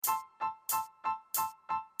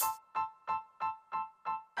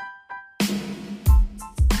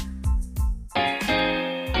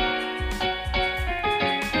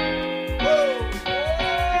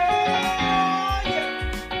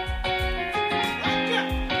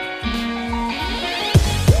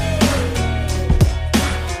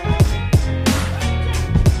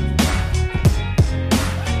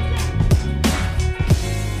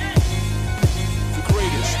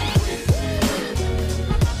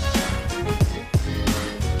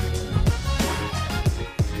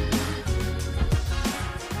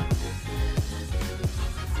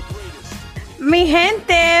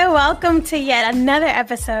gente! Welcome to yet another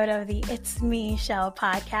episode of the Its.Mi.Chelle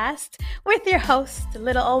podcast with your host,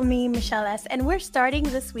 little old me, Michelle S. And we're starting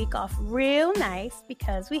this week off real nice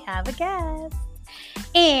because we have a guest.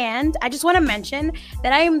 And I just want to mention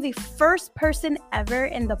that I am the first person ever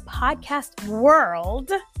in the podcast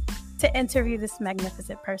world to interview this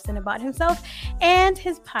magnificent person about himself and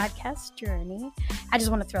his podcast journey. I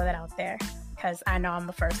just want to throw that out there because I know I'm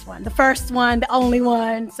the first one, the only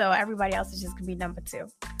one. So everybody else is just going to be number two.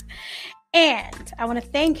 And I want to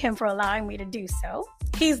thank him for allowing me to do so.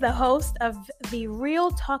 He's the host of the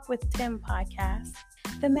Real Talk with Tim podcast,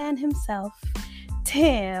 the man himself,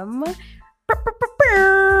 Tim.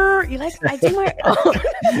 You like, I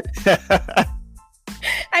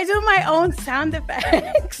do my own sound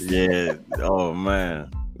effects. Yeah. Oh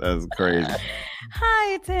man, that's crazy.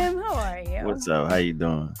 Hi Tim, how are you? What's up? How you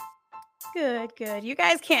doing? Good. You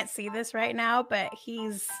guys can't see this right now, but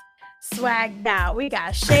he's swagged out. We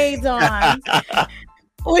got shades on. I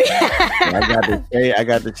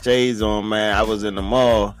got the shades on, man. I was in the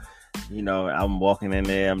mall. You know, I'm walking in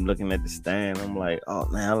there, I'm looking at the stand. I'm like, oh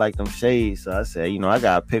man, I like them shades. So I said, I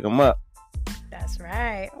gotta pick them up. That's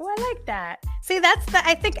right. Oh, I like that. See,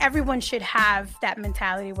 I think everyone should have that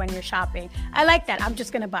mentality when you're shopping. I like that. I'm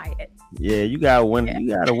just gonna buy it. Yeah, you gotta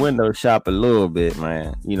window shop a little bit,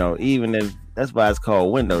 man. Even if that's why it's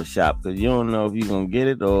called window shop, because you don't know if you're gonna get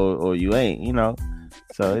it or you ain't.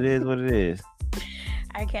 So it is what it is.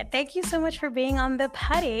 Okay, thank you so much for being on the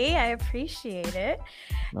putty. I appreciate it.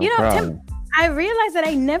 No problem. Tim, I realized that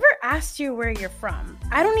I never asked you where you're from.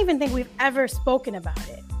 I don't even think we've ever spoken about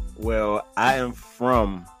it. Well, I am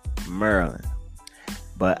from Maryland,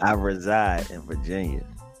 but I reside in Virginia.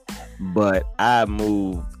 But I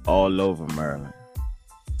moved all over Maryland.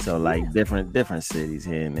 So like different cities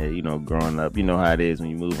here and there, growing up. You know how it is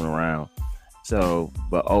when you're moving around. So,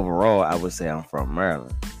 but overall, I would say I'm from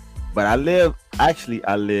Maryland. But I live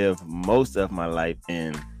most of my life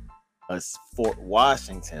in Fort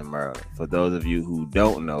Washington, Maryland. For those of you who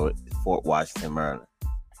don't know it, Fort Washington, Maryland.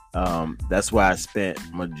 That's where I spent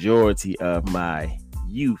majority of my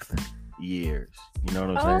youth years. You know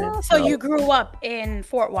what I'm saying? So you grew up in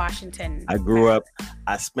Fort Washington.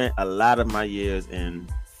 I spent a lot of my years in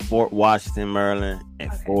Fort Washington, Maryland, and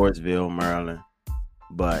Forestville, Maryland.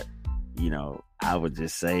 But, I would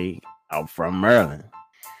just say I'm from Maryland.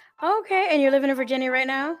 Okay, and you're living in Virginia right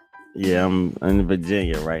now? Yeah, I'm in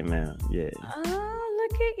Virginia right now. Yeah. Oh,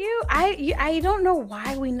 look at you. I don't know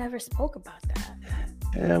why we never spoke about that.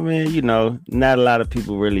 I mean, not a lot of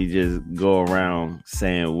people really just go around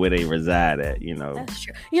saying where they reside at, That's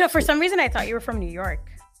true. For some reason, I thought you were from New York.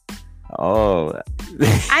 Oh.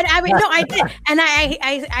 I mean, no, I did. And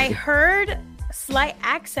I heard slight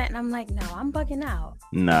accent, and I'm like, no, I'm bugging out.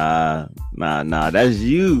 Nah. That's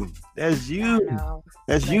you. That's you.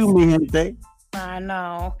 That's you, mi gente. I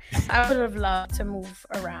know. I would have loved to move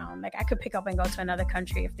around. Like, I could pick up and go to another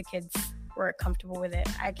country if the kids were comfortable with it.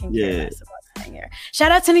 I can care less about staying here.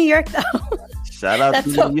 Shout out to New York, though. Shout out That's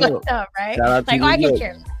to so New York. Up, right? Shout out to New I York. can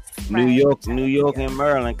care less. New York and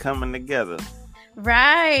Maryland coming together.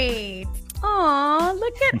 Right. Aw,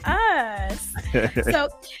 look at us. So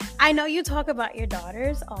I know you talk about your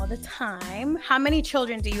daughters all the time. How many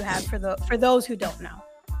children do you have for those who don't know?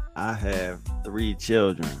 I have 3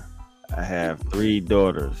 children. I have 3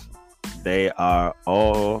 daughters. They are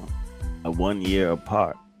all 1 year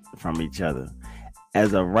apart from each other.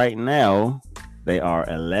 As of right now, they are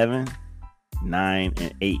 11, 9,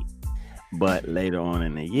 and 8. But later on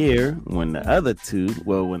in the year, when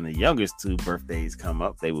the youngest 2 birthdays come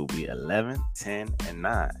up, they will be 11, 10, and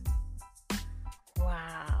 9.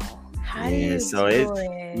 Wow. How do you do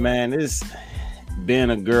it? Man, it's being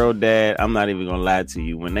a girl dad. I'm not even gonna lie to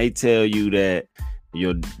you. When they tell you that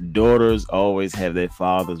your daughters always have their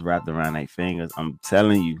fathers wrapped around their fingers, I'm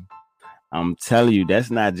telling you,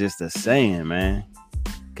 that's not just a saying, man.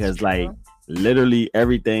 Because literally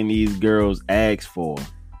everything these girls ask for,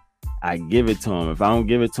 I give it to them. If I don't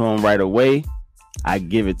give it to them right away, I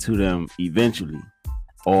give it to them eventually,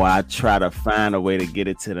 or I try to find a way to get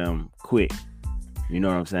it to them quick. You know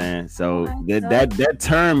what I'm saying? So that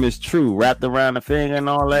term is true. Wrapped around the finger and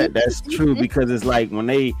all that. That's true, because it's like when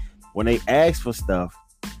they ask for stuff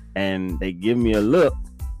and they give me a look,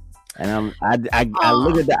 and I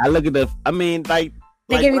look at the. I mean, like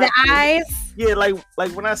they give you the eyes. Yeah, like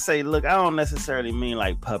when I say look, I don't necessarily mean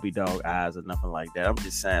like puppy dog eyes or nothing like that. I'm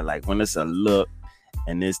just saying like when it's a look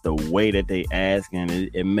and it's the way that they ask, and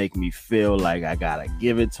it make me feel like I gotta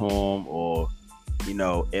give it to them, or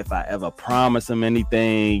if I ever promise them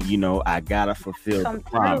anything, I gotta fulfill the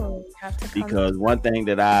promise. Because one thing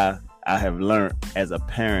that I have learned as a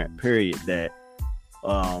parent, period, that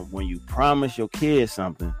when you promise your kids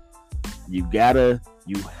something, you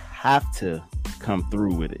have to come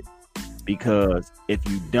through with it, because if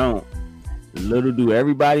you don't, little do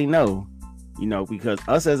everybody know, because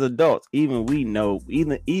us as adults, even we know,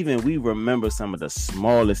 even we remember some of the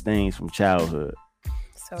smallest things from childhood.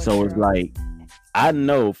 So it's like, I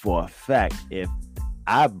know for a fact, if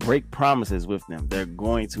I break promises with them, they're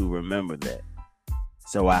going to remember that.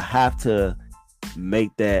 So I have to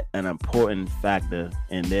make that an important factor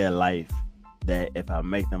in their life, that if I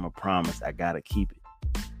make them a promise, I gotta keep it.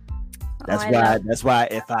 That's why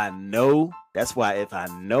if I know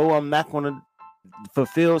I'm not gonna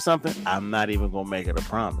fulfill something, I'm not even gonna make it a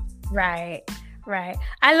promise. Right.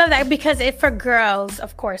 I love that, because for girls,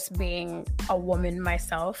 of course, being a woman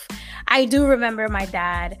myself, I do remember my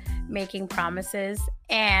dad making promises,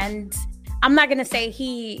 and I'm not gonna say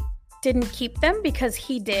he didn't keep them, because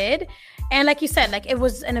he did. And like you said, like, it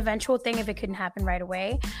was an eventual thing if it couldn't happen right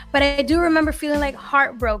away. But I do remember feeling like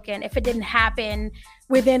heartbroken if it didn't happen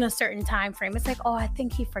within a certain time frame. It's like, oh, I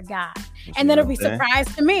think he forgot. And then it'll be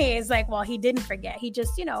surprised to me. It's like, well, he didn't forget. He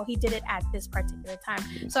just, he did it at this particular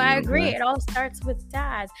time. So I agree. It all starts with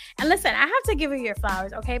dads. And listen, I have to give you your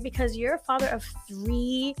flowers, okay? Because you're a father of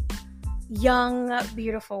 3 young,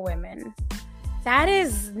 beautiful women. That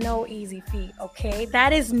is no easy feat, okay?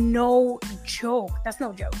 That is no joke. That's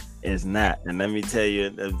no joke. It's not. And let me tell you,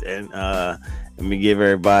 and let me give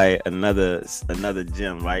everybody another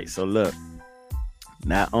gem, right? So look,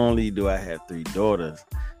 not only do I have 3 daughters,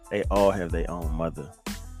 they all have their own mother.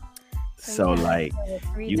 So like,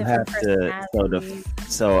 you have to,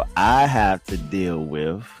 so I have to deal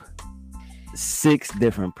with 6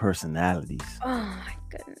 different personalities. Oh my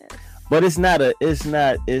goodness. But it's not an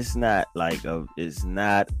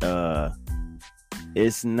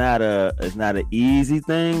easy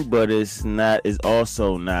thing, but it's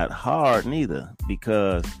also not hard neither,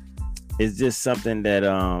 because it's just something that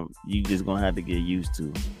you just gonna have to get used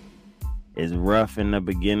to. It's rough in the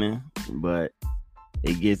beginning, but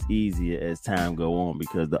it gets easier as time go on,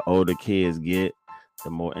 because the older kids get, the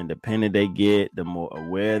more independent they get, the more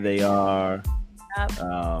aware they are.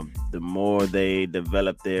 The more they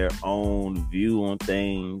develop their own view on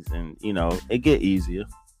things, and it get easier.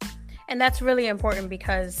 And that's really important,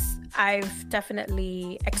 because I've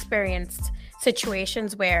definitely experienced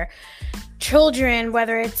situations where children,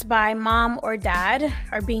 whether it's by mom or dad,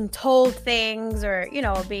 are being told things, or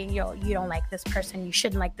being, you don't like this person, you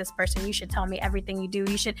shouldn't like this person, you should tell me everything you do,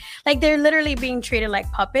 you should, like, they're literally being treated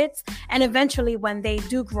like puppets. And eventually, when they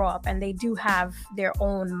do grow up and they do have their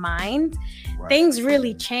own mind, right, things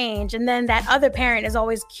really change. And then that other parent is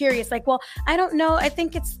always curious, like, well, I don't know, I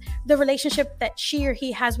think it's the relationship that she or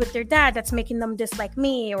he has with their dad that's making them dislike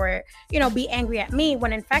me, or be angry at me,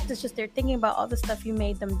 when in fact it's just they're thinking about all the stuff you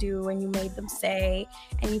made them do and you made them say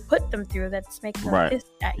and you put them through, that's making them pissed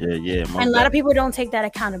at you. Yeah. And a lot of people don't take that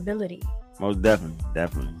accountability. Most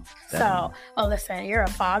definitely. So, well, listen, you're a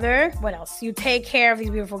father. What else? You take care of these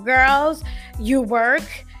beautiful girls. You work.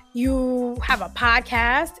 You have a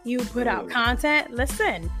podcast. You put out content.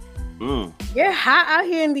 Listen, you're hot out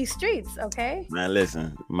here in these streets, okay? Man,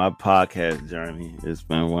 listen, my podcast journey, it's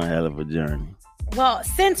been one hell of a journey. Well,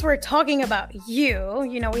 since we're talking about you,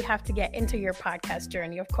 we have to get into your podcast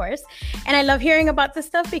journey, of course. And I love hearing about this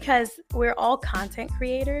stuff, because we're all content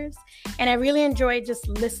creators. And I really enjoy just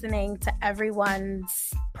listening to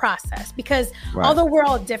everyone's process, because although we're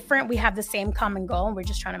all different, we have the same common goal, and we're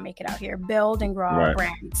just trying to make it out here, build and grow our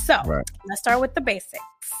brand. So let's start with the basics.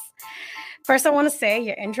 First, I want to say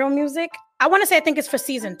your intro music, I think it's for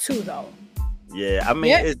season 2, though. Yeah, I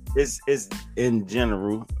mean, it's in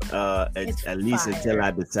general, at least until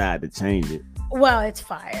I decide to change it. Well, it's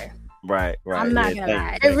fire. Right. I'm not gonna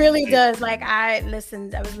lie. It really does. Like, I was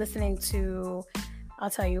listening to, I'll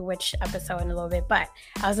tell you which episode in a little bit, but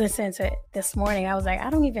I was listening to it this morning. I was like, I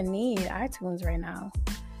don't even need iTunes right now.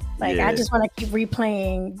 Like, I just want to keep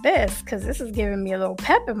replaying this, because this is giving me a little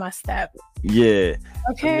pep in my step. Yeah.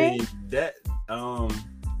 Okay. I mean, that,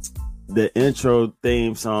 the intro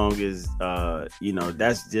theme song is,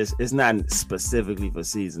 that's just, it's not specifically for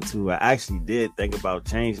season 2. I actually did think about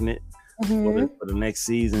changing it for the next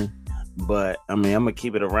season, but I mean, I'm gonna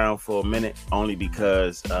keep it around for a minute, only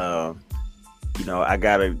because, I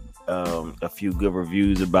got a few good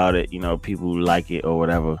reviews about it. People like it or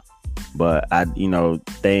whatever, but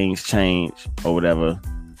things change or whatever.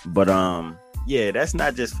 But yeah, that's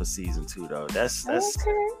not just for season 2 though. That's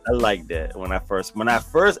okay. I like that. When I first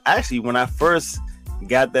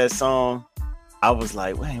got that song, I was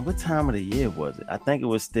like, wait, what time of the year was it? I think it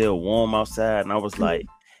was still warm outside, and I was like,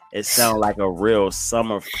 it sounded like a real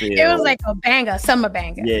summer feel. It was like a banger, summer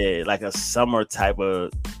banger. Yeah, like a summer type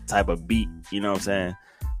of beat. You know what I'm saying?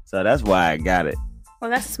 So that's why I got it. Well,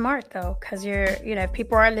 that's smart though, because if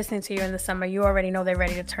people are listening to you in the summer, you already know they're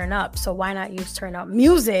ready to turn up. So why not use turn up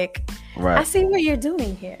music? Right. I see what you're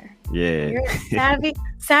doing here. Yeah. You're a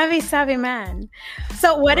savvy man.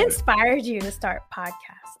 So what inspired you to start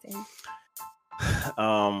podcasting?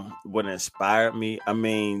 What inspired me? I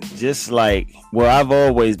mean, just like, well, I've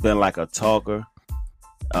always been like a talker.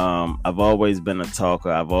 I've always been a talker.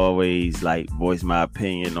 I've always like voiced my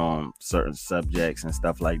opinion on certain subjects and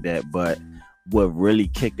stuff like that. But what really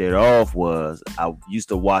kicked it off was I used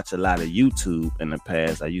to watch a lot of YouTube in the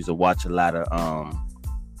past. I used to watch a lot of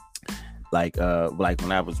like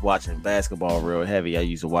when I was watching basketball real heavy, I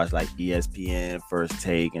used to watch like ESPN, First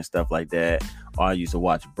Take and stuff like that. Or I used to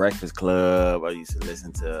watch Breakfast Club. I used to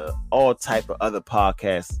listen to all type of other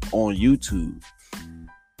podcasts on YouTube.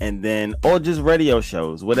 And then, or just radio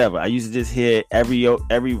shows, whatever. I used to just hear every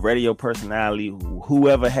radio personality,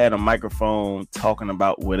 whoever had a microphone talking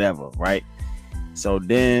about whatever, right? So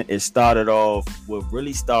then it started off, what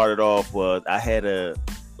really started off was I had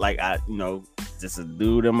just a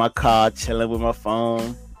dude in my car chilling with my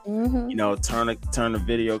phone, turn the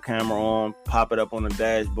video camera on, pop it up on the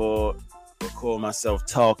dashboard, record myself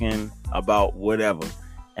talking about whatever.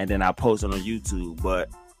 And then I post it on YouTube. But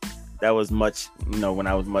that was much, when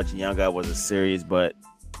I was much younger, I wasn't serious. But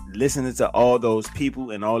listening to all those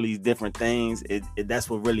people and all these different things, that's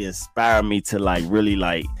what really inspired me to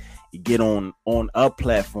really get on a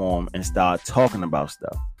platform and start talking about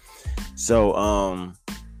stuff. So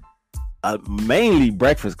mainly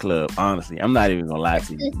Breakfast Club, honestly. I'm not even gonna lie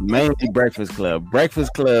to you. Mainly Breakfast Club.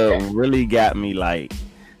 Breakfast Club really got me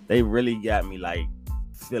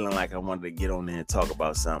feeling like I wanted to get on there and talk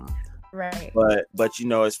about something. Right. But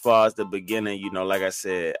as far as the beginning, like I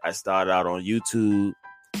said, I started out on YouTube.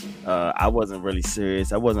 I wasn't really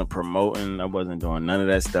serious. I wasn't promoting. I wasn't doing none of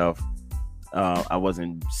that stuff. I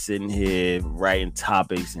wasn't sitting here writing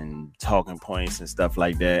topics and talking points and stuff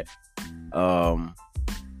like that.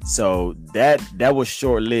 So that was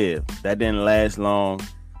short-lived. That didn't last long.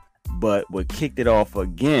 But what kicked it off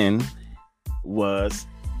again was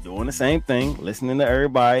doing the same thing, listening to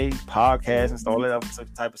everybody, podcasts and all that other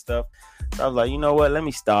type of stuff. So I was like, you know what? Let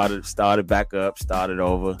me start it back up, start it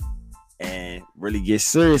over, and really get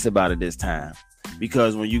serious about it this time.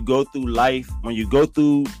 Because when you go through life, all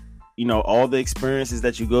the experiences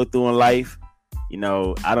that you go through in life,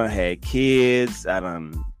 I done had kids, I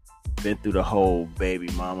done been through the whole baby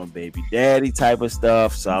mama, baby daddy type of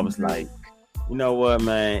stuff. So I was like, you know what,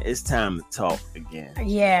 man, it's time to talk again.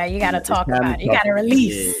 Yeah, you got to talk about it. You got to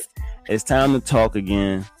release. Yeah, it's time to talk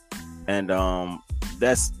again. And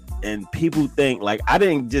people think, like, I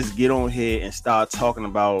didn't just get on here and start talking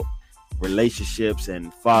about relationships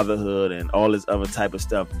and fatherhood and all this other type of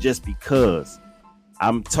stuff just because.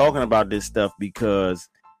 I'm talking about this stuff because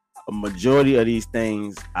a majority of these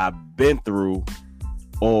things I've been through,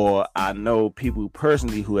 or I know people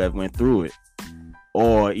personally who have went through it,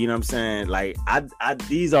 or you know what I'm saying, like I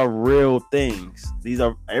these are real things. These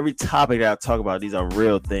are, every topic that I talk about, these are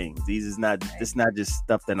real things. It's not just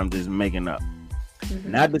stuff that I'm just making up.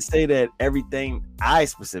 Not to say that everything I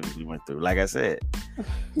specifically went through, like I said,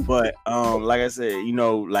 but like I said,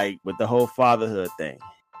 like with the whole fatherhood thing,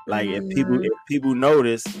 like if people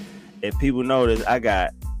notice, I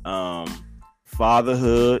got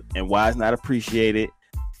fatherhood and why it's not appreciated,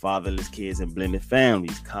 fatherless kids and blended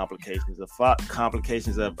families, complications of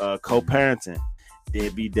co-parenting,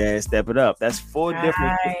 deadbeat dad, step it up. That's four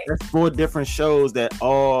different shows that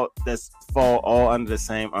fall all under the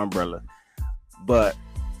same umbrella. But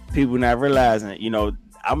people not realizing,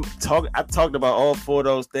 I talked about all four of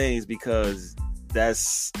those things because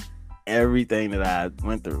that's everything that I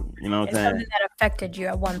went through. You know what I'm saying? Something that affected you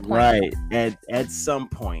at one point. Right. At some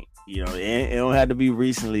point. It don't have to be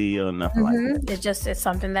recently or nothing like that. It's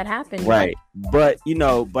something that happened. Right. But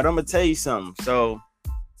I'm gonna tell you something. So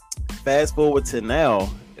fast forward to now,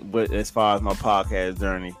 but as far as my podcast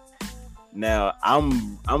journey, now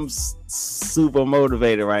I'm super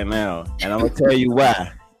motivated right now, and I'm gonna tell you why.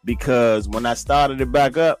 Because when I started it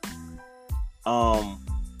back up, I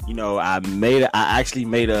actually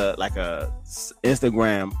made a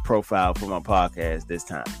Instagram profile for my podcast this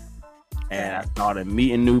time, and I started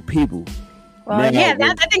meeting new people. Well, I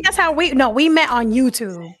think that's how we met on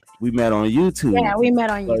YouTube. We met on YouTube. Yeah, we met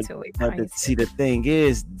on YouTube. See, the thing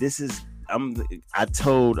is, I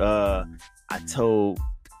told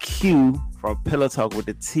Q from Pillow Talk with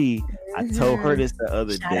the T. I told her this the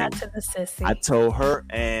other day. Shout out to the sissy. I told her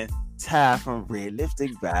and Ty from Red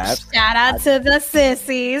Lipstick Vibes. Shout out to the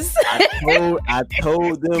sissies. I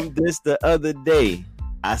told them this the other day.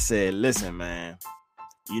 I said, listen, man,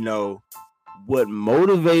 you know, what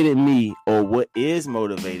motivated me, or what is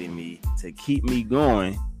motivating me to keep me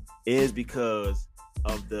going, is because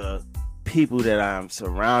of the people that I'm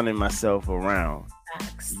surrounding myself around.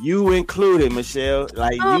 Facts. You included, Michelle.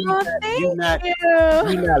 Like you're not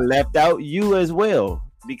left out. You as well,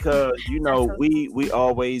 because you know we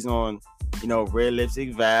always on, you know, Red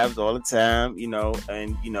Lipstick Vibes all the time, you know,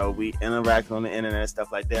 and you know we interact on the internet and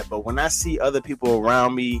stuff like that. But when I see other people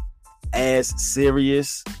around me as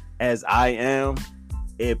serious as I am,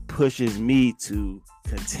 it pushes me to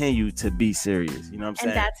continue to be serious. You know what I'm saying?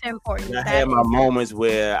 And that's important. I had my moments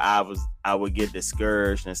where I would get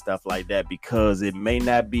discouraged and stuff like that, because it may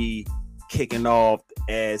not be kicking off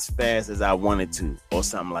as fast as I wanted to, or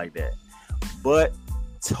something like that. But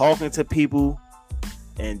talking to people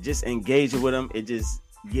and just engaging with them, it just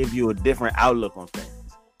gives you a different outlook on things.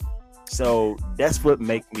 So that's what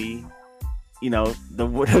makes me, you know,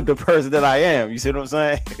 the person that I am. You see what I'm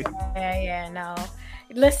saying? Yeah, no.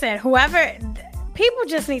 Listen, people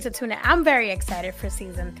just need to tune in. I'm very excited for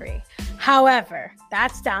season 3. However,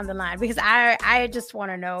 that's down the line, because I just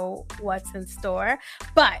want to know what's in store.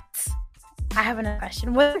 But I have another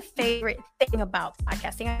question. What's your favorite thing about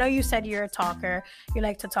podcasting? I know you said you're a talker. You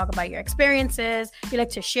like to talk about your experiences. You like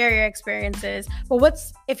to share your experiences. But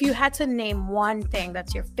if you had to name one thing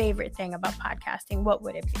that's your favorite thing about podcasting, what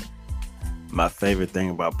would it be? My favorite thing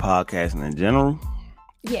about podcasting in general?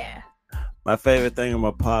 Yeah. My favorite thing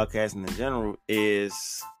about podcasting in general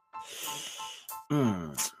is,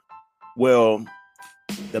 well,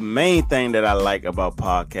 the main thing that I like about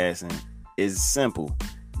podcasting is simple.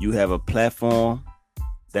 You have a platform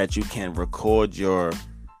that you can record your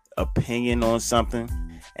opinion on something,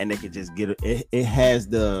 and they can just get it. It has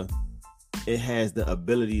the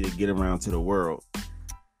ability to get around to the world.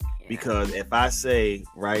 Because if I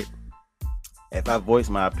voice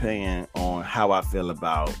my opinion on how I feel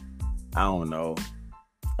about, I don't know,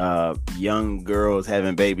 young girls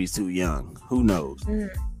having babies too young, who knows?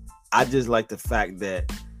 I just like the fact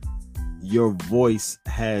that your voice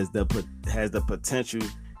has the potential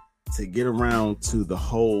to get around to the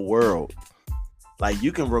whole world. Like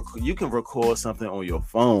you can record something on your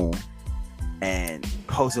phone and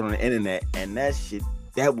post it on the internet, and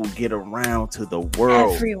that will get around to the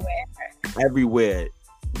world, everywhere,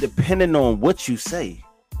 depending on what you say.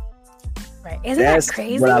 Right. Isn't That's that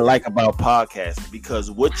crazy? What I like about podcasting, because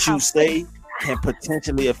what you say can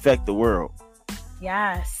potentially affect the world.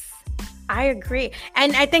 Yes. I agree.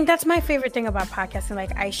 And I think that's my favorite thing about podcasting.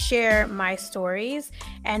 Like, I share my stories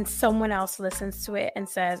and someone else listens to it and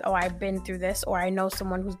says, oh, I've been through this, or I know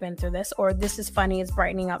someone who's been through this, or this is funny, it's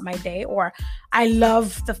brightening up my day, or I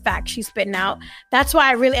love the fact she's spitting out. That's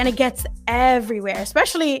why and it gets everywhere,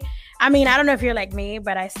 especially, I mean, I don't know if you're like me,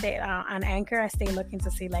 but I stay on Anchor. I stay looking to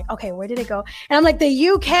see like, okay, where did it go? And I'm like, the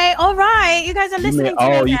UK. All right, you guys are listening to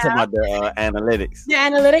it you now. talking about the analytics? The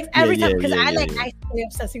analytics every time, because I stay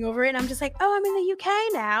obsessing over it. And I'm just like, oh, I'm in the UK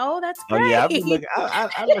now. That's great. Oh yeah,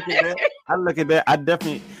 I look at that. I look at that. I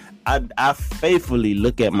definitely, I faithfully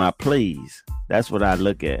look at my plays. That's what I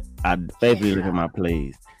look at. I faithfully look at my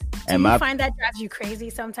plays. Do you find that drives you crazy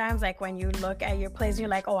sometimes? Like when you look at your plays, you're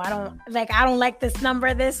like, oh, I don't like this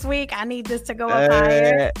number this week. I need this to go up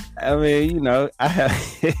higher. I mean, you know, I have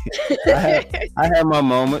my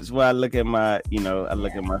moments where I look at my,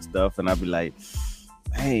 at my stuff and I'll be like,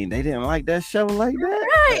 hey, they didn't like that show like that.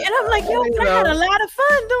 Right. And I'm like, yo, I had a lot of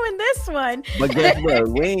fun doing this one. But guess what?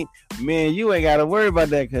 You ain't got to worry about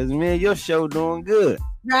that, because, your show doing good.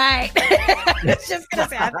 Right. Just gonna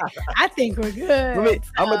say, I think we're good.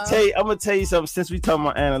 I'm gonna tell you something. Since we talking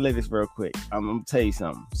about analytics real quick, I'm gonna tell you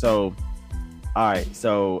something. So, all right.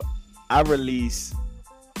 So, I released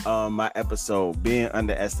my episode Being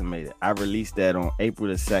Underestimated. I released that on April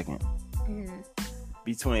the 2nd. Mm-hmm.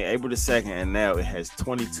 Between April the 2nd and now, it has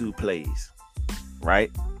 22 plays.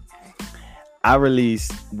 Right. I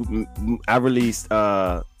released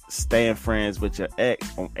Staying Friends with Your Ex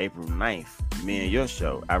on April 9th. Me and Your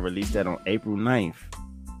Show. I released that on April 9th.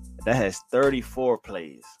 That has 34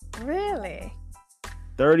 plays. Really?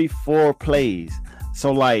 34 plays.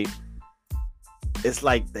 So like, it's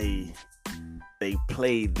like they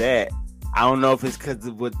played that. I don't know if it's because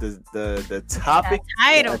of what the topic, the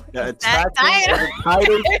title.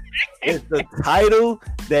 It's the title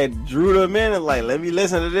that drew them in and like, let me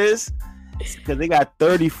listen to this. Because they got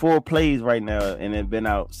 34 plays right now, and it's been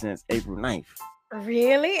out since April 9th.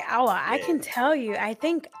 Really? Oh, I can tell you. I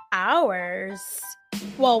think ours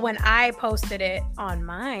Well, when I posted it on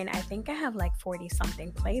mine, I think I have like 40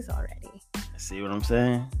 something plays already. See what I'm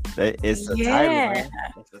saying? It's the title, Yeah, man.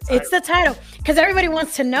 it's the title. Because everybody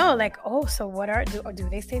wants to know, like, oh, so what do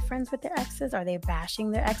they stay friends with their exes? Are they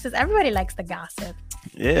bashing their exes? Everybody likes the gossip.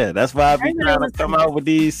 Yeah, that's why I be Everybody trying to wants come to know. out with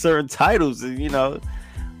these certain titles,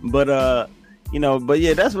 but but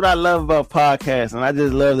yeah, that's what I love about podcasts, and I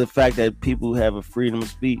just love the fact that people have a freedom of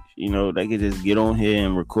speech. They can just get on here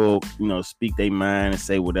and record, speak their mind and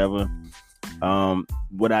say whatever.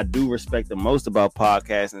 What I do respect the most about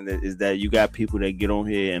podcasting is that you got people that get on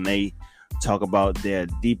here and they talk about their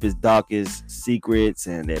deepest, darkest secrets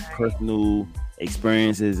and their personal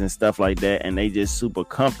experiences and stuff like that, and they just super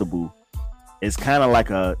comfortable. It's kind of like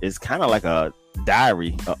a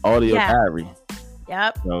diary, an audio diary.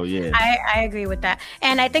 Yep. So yeah, I agree with that,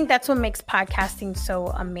 and I think that's what makes podcasting so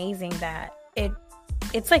amazing. That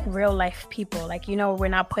it's like real life people. Like, we're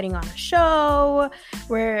not putting on a show.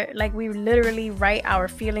 We're like, we literally write our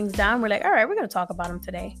feelings down. We're like, all right, we're gonna talk about them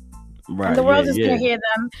today. Right, and the world is gonna hear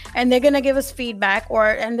them, and they're gonna give us feedback,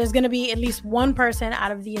 and there's gonna be at least one person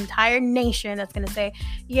out of the entire nation that's gonna say,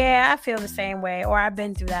 yeah, I feel the same way, or I've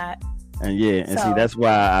been through that. And see, that's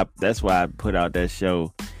why I put out that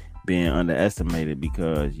show being underestimated,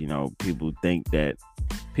 because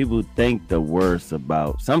people think the worst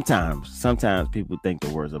about sometimes people think the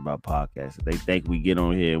worst about podcasts. They think we get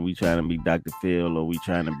on here and we trying to be Dr. Phil, or we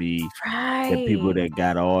trying to be the people that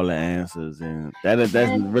got all the answers, and that's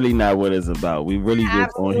really not what it's about. We really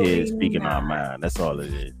just on here speaking our mind. That's all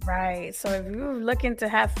it is. Right. So if you're looking to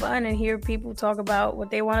have fun and hear people talk about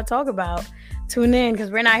what they want to talk about, tune in,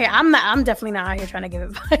 because we're not here. I'm definitely not out here trying to give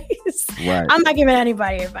advice. Right. I'm not giving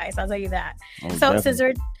anybody advice. I'll tell you that. So since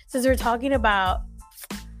we're talking about,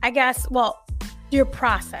 I guess, your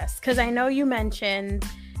process, because I know you mentioned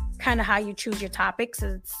kind of how you choose your topics.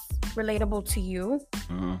 It's relatable to you.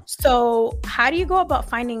 Mm-hmm. So how do you go about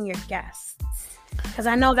finding your guests? Because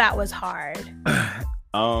I know that was hard.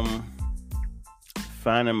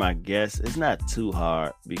 Finding my guests, it's not too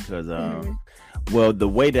hard, because well, the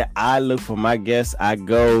way that I look for my guests, I'll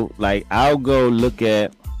go look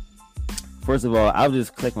at, first of all, I'll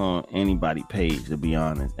just click on anybody's page, to be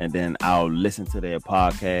honest, and then I'll listen to their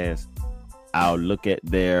podcast. I'll look at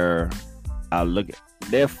the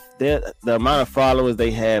amount of followers they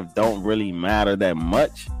have don't really matter that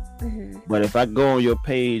much. Mm-hmm. But if I go on your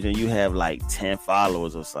page and you have like 10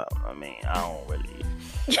 followers or something, I don't really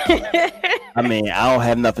I don't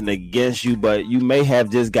have nothing against you, but you may have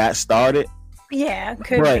just got started. Yeah,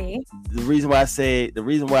 could be. The reason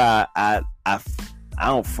why I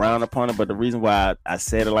don't frown upon it, but the reason why I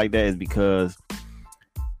said it like that is because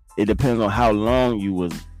it depends on how long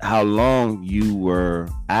you were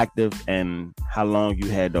active and how long you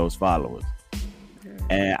had those followers.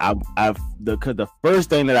 And the first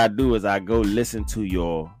thing that I do is I go listen to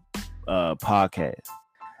your podcast.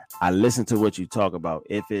 I listen to what you talk about.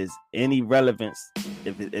 If it's any relevance,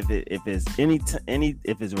 if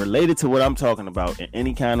it's related to what I'm talking about in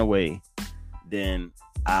any kind of way, then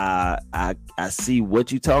I see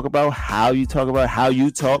what you talk about, how you talk,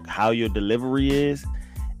 how your delivery is,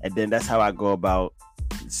 and then that's how I go about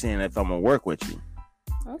seeing if I'm gonna work with you.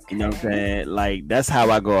 Okay. You know what I'm saying? Like, that's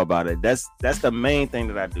how I go about it. That's the main thing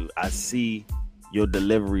that I do. I see your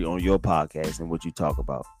delivery on your podcast and what you talk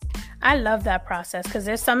about. I love that process, because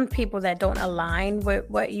there's some people that don't align with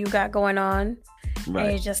what you got going on. Right.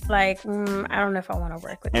 And it's just like, I don't know if I want to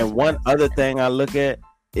work with you. And one other thing I look at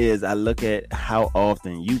is how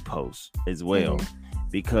often you post as well,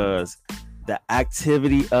 because the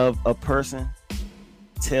activity of a person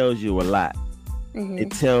tells you a lot. Mm-hmm. It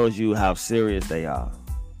tells you how serious they are.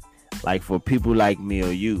 Like, for people like me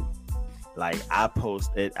or you, like, I post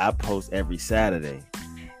every Saturday.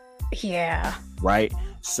 Yeah. Right.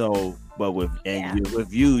 So, but with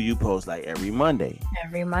you post like every Monday.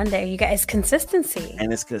 Every Monday, you guys, consistency.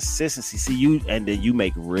 And it's consistency. See, and then you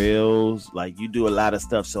make reels, like, you do a lot of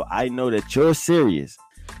stuff. So I know that you're serious.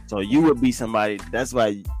 So you would be somebody. That's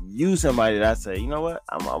why somebody that I say, you know what,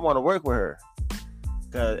 I want to work with her.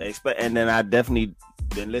 And then I definitely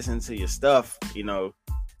been listening to your stuff,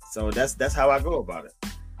 So that's how I go about it.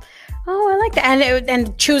 Oh, I like that.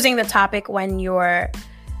 And choosing the topic when you're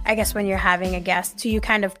having a guest, do you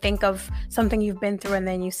kind of think of something you've been through and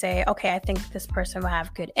then you say, okay, I think this person will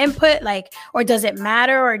have good input, like, or does it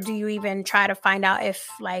matter, or do you even try to find out if,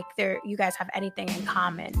 like, you guys have anything in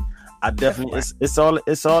common? I definitely, it's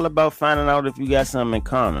all about finding out if you got something in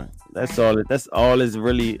common. That's all it's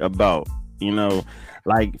really about.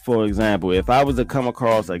 Like, for example, if I was to come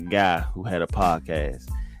across a guy who had a podcast,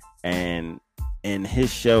 and in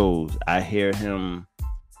his shows, I hear him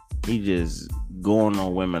he just going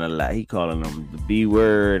on women a lot. He calling them the B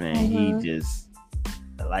word, and he just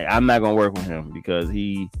like, I'm not gonna work with him because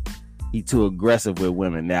he too aggressive with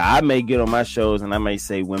women. Now I may get on my shows and I may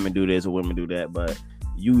say women do this or women do that, but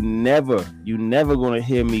you never gonna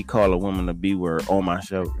hear me call a woman a B word on my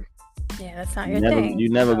show. Yeah, that's not your thing. You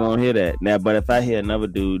never gonna hear that. Now, but if I hear another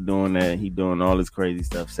dude doing that, he doing all this crazy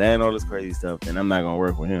stuff, saying all this crazy stuff, then I'm not gonna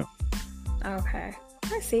work with him. Okay,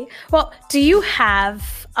 I see. Well, do you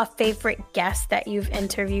have a favorite guest that you've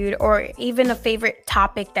interviewed, or even a favorite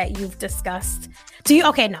topic that you've discussed?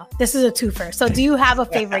 Okay, no, this is a twofer. So do you have a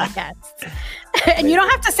favorite guest? And you don't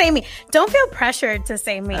have to say me. Don't feel pressured to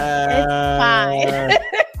say me. It's fine.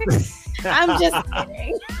 I'm just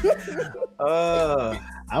kidding. I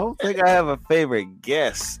don't think I have a favorite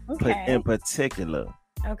guest in particular.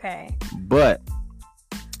 Okay. But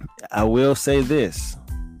I will say this.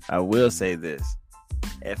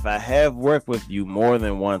 If I have worked with you more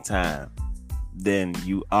than one time, then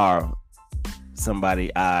you are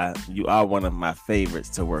somebody you are one of my favorites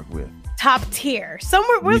to work with. Top tier.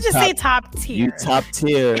 We'll just say top tier. You top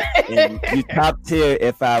tier. You top tier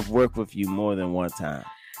if I've worked with you more than one time.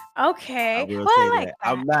 Okay. I like that.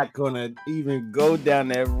 I'm not gonna even go down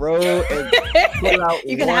that road and pull out.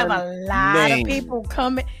 You're gonna have a lot of people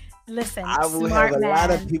coming. Listen, I will have a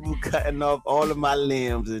lot of people cutting off all of my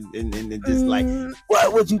limbs and just like,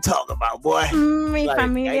 what would you talk about, boy? Mi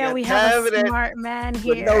familia, we have a smart man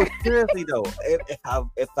here. But no, seriously though,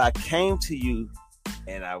 if I came to you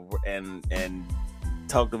and I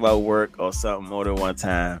talked about work or something more than one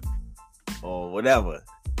time or whatever,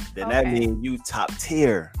 then that means you top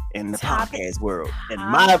tier in the podcast world, in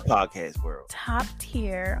my podcast world. Top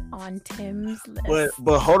tier on Tim's list.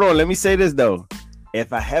 But hold on, let me say this though.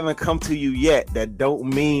 If I haven't come to you yet, that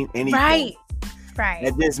don't mean anything. Right.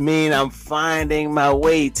 That just means I'm finding my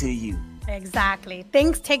way to you. Exactly.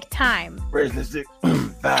 Things take time. Where's the 6,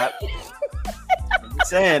 5? I'm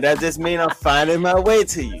saying that just means I'm finding my way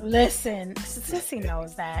to you. Listen, Sissy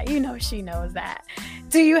knows that. You know she knows that.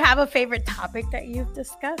 Do you have a favorite topic that you've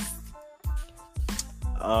discussed?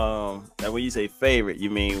 And when you say favorite,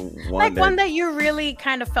 you mean one that you really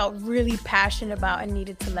kind of felt really passionate about and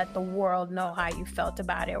needed to let the world know how you felt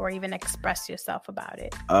about it, or even express yourself about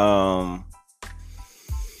it.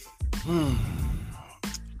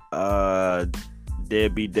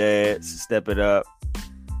 Deadbeat dads, step it up,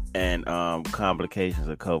 and complications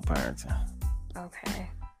of co-parenting.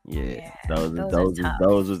 Okay. Yeah, those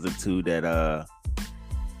was the two that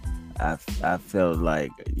I felt like,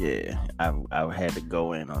 I had to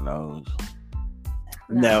go in on those.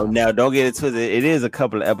 No. Now don't get it twisted. It is a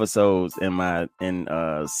couple of episodes in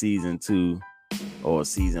season 2 or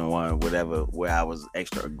season 1, whatever, where I was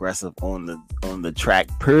extra aggressive on the track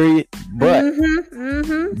period. But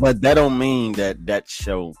but that don't mean that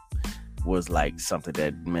show was like something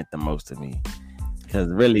that meant the most to me, because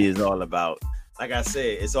really it's all about, like I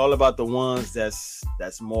said, it's all about the ones that's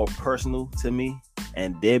more personal to me.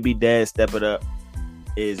 And Debbie Dad Step It Up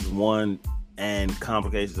is one, and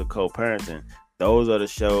Complications of Co-Parenting. Those are the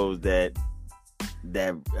shows that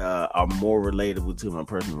are more relatable to my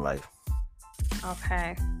personal life.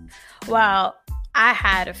 Okay. Well, I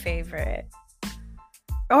had a favorite,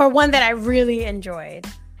 or one that I really enjoyed,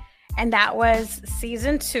 and that was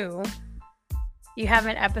season 2. You have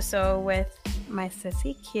an episode with my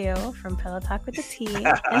sissy Q from Pillow Talk with the T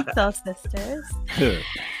and Soul Sisters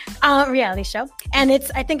reality show, and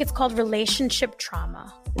I think it's called Relationship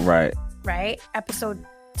Trauma. Right. Episode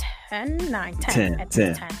 10.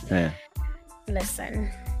 Listen.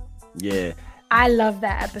 Yeah. I love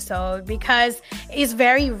that episode because it's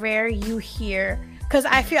very rare you hear, because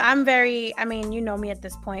you know me at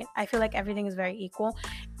this point, I feel like everything is very equal.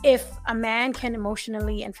 If a man can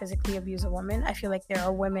emotionally and physically abuse a woman, I feel like there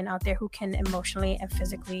are women out there who can emotionally and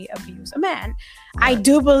physically abuse a man. Right. I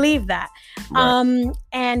do believe that. Right.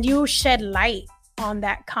 And you shed light on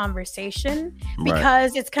that conversation,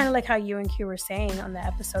 because it's kind of like how you and Q were saying on the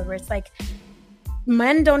episode, where it's like,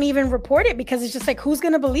 men don't even report it because it's just like, who's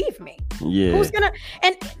gonna believe me? Yeah. Who's gonna?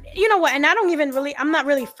 And you know what? And I'm not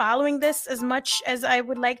really following this as much as I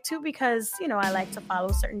would like to, because I like to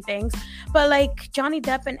follow certain things. But like Johnny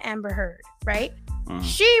Depp and Amber Heard, right?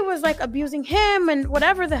 She was like abusing him and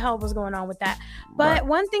whatever the hell was going on with that. But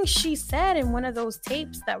one thing she said in one of those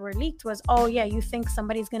tapes that were leaked was, oh yeah, you think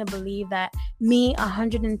somebody's gonna believe that me,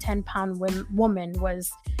 110-pound woman, was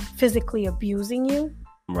physically abusing you?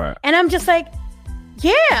 Right. And I'm just like,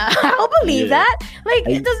 yeah, I'll believe that. Like,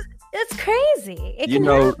 it's crazy. It can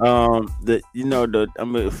a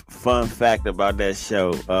fun fact about that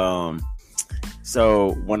show.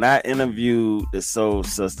 So when I interviewed the Soul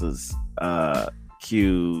Sisters,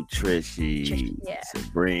 Q, Trishy, yeah.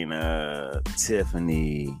 Sabrina,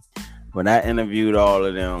 Tiffany. When I interviewed all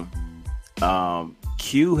of them,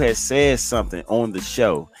 Q had said something on the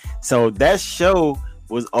show. So that show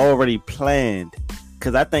was already planned.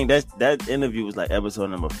 Because I think that interview was like episode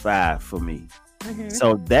number 5 for me. Mm-hmm.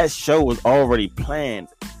 So that show was already planned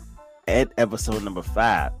at episode number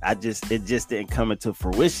 5. It just didn't come into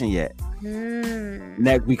fruition yet.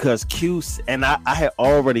 Next, because Q and I had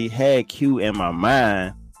already had Q in my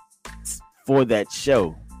mind for that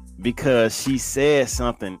show, because she said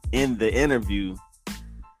something in the interview,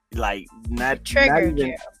 like not even.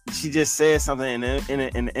 You. She just said something in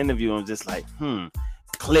the interview, and I'm just like,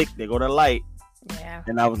 click. They go to light. Yeah.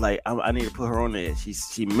 And I was like, I need to put her on there.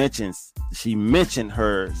 She mentioned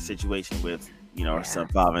her situation with her son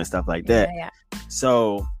father and stuff like that. Yeah.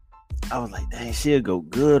 So I was like, dang, she'll go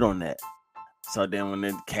good on that. So then when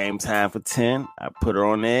it came time for 10, I put her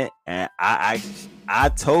on there, and I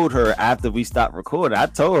told her after we stopped recording, I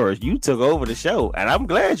told her, you took over the show, and I'm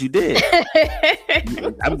glad you did.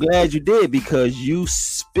 I'm glad you did, because you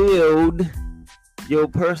spilled your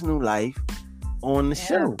personal life on the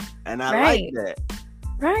show, and I like that.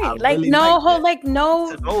 Right, like really no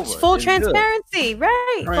full transparency,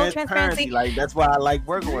 right? Full transparency. Like that's why I like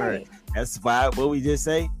working with her. That's why what we just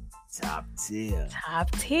say, top tier.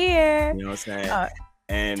 You know what I'm saying?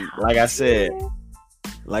 And like I said,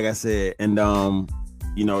 and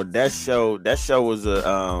that show was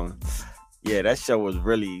that show was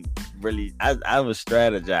really, I was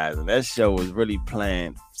strategizing. That show was really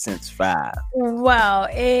planned since 5. Well,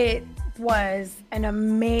 it was an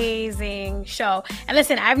amazing show. And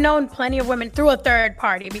listen, I've known plenty of women through a third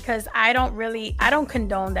party, because I don't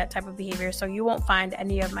condone that type of behavior. So you won't find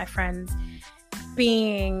any of my friends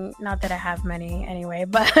being, not that I have many anyway,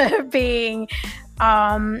 but being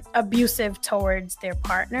abusive towards their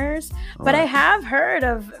partners. All but right. I have heard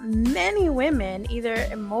of many women either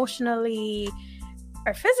emotionally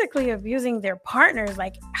or physically abusing their partners,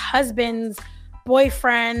 like husbands,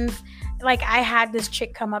 boyfriends. Like, I had this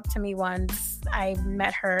chick come up to me once. I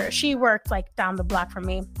met her. She worked like down the block from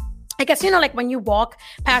me. I guess, like when you walk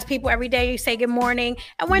past people every day, you say good morning.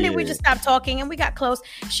 And one day we just stopped talking and we got close.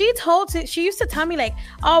 She used to tell me like,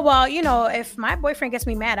 oh, well, if my boyfriend gets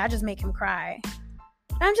me mad, I just make him cry.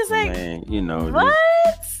 I'm just like, man, what?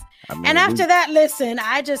 And after that, listen,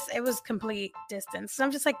 it was complete distance. So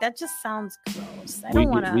I'm just like, that just sounds gross. I don't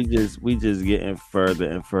want to. We just getting further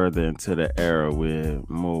and further into the era where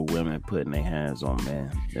more women putting their hands on men.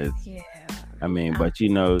 I mean, but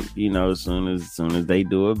as soon as they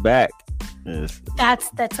do it back,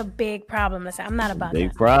 that's a big problem. Listen, I'm not about that.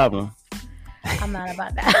 Big problem. I'm not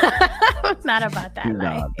about that. I'm not about that.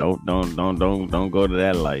 Nah, don't go to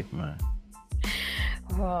that life, man.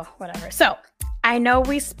 Oh, whatever. So I know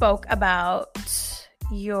we spoke about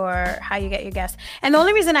how you get your guests. And the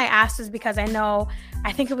only reason I asked is because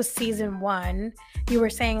I think it was season 1. You were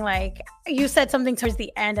saying like, you said something towards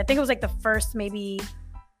the end. I think it was like the first maybe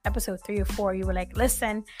episode 3 or 4. You were like,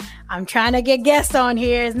 listen, I'm trying to get guests on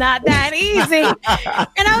here. It's not that easy. And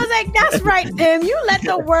I was like, that's right, Tim. You let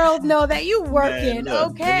the world know that you working,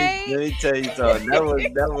 okay? Let me tell you something.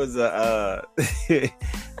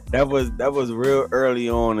 That was real early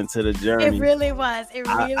on into the journey. It really was. It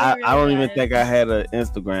really, I don't was. even think I had an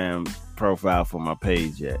Instagram profile for my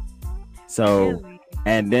page yet. So, really?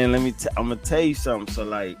 And then I'm gonna tell you something. So,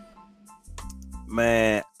 like,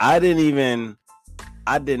 man, I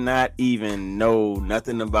did not even know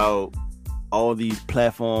nothing about all these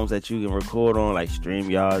platforms that you can record on, like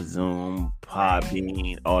StreamYard, Zoom,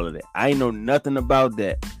 Podbean, all of that. I ain't know nothing about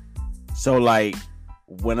that. So, like,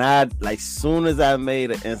 soon as I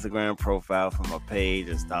made an Instagram profile for my page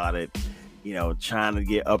and started, trying to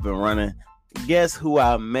get up and running, guess who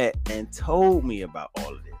I met and told me about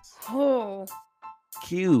all of this? Who?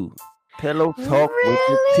 Q. Pillow Talk with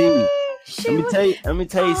the T. Let me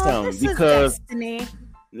tell you something, because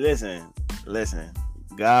listen,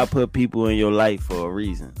 God put people in your life for a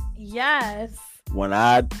reason. Yes. When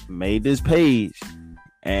I made this page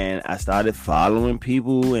and I started following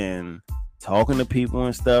people and talking to people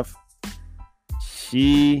and stuff,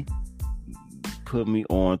 she put me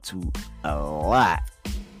on to a lot,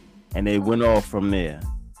 and they went off from there.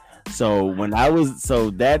 So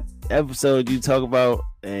that episode you talk about,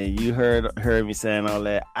 and you heard me saying all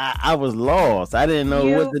that, I was lost. I didn't know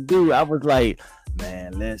what to do. I was like,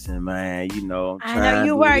 man, listen, man, I know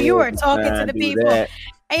you were talking to the people. And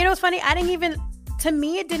what's funny? To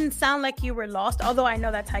me, it didn't sound like you were lost, although I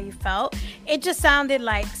know that's how you felt. It just sounded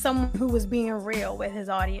like someone who was being real with his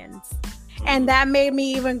audience. And that made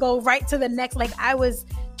me even go right to the next. Like, I was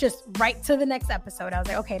just right to the next episode. I was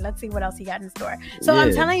like, okay, let's see what else he got in store. So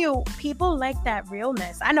I'm telling you, people like that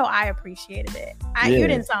realness. I know I appreciated it. You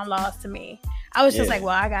didn't sound lost to me. I was just like,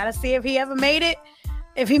 well, I gotta see if he ever made it.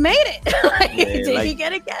 If he made it, did he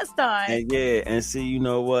get a guest on? And see, you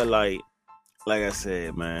know what, like I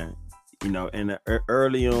said, man, you know, in the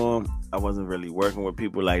early on, I wasn't really working with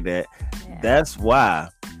people like that. Yeah. That's why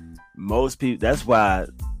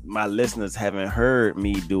my listeners haven't heard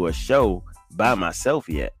me do a show by myself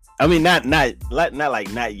yet. I mean, not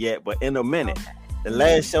yet, but in a minute. Okay. The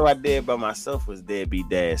last show I did by myself was Deadbeat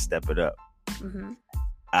Dad Step It Up. Mm-hmm.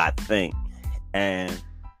 I think. And,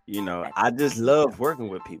 you know, I just love working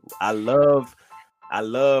with people. I love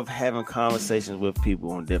having conversations with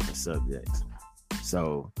people on different subjects.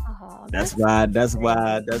 So that's why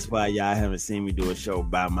y'all haven't seen me do a show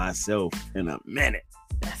by myself in a minute.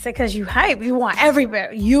 That's it, because you hype. You want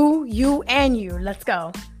everybody. You, and you. Let's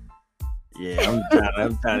go. Yeah,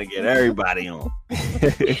 I'm trying to get everybody on.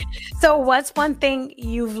 So what's one thing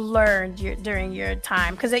you've learned during your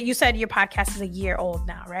time? Because you said your podcast is a year old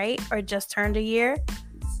now, right? Or just turned a year?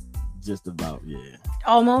 Just about, yeah.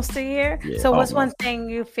 Almost a year? Yeah, so what's one thing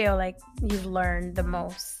you feel like you've learned the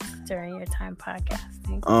most during your time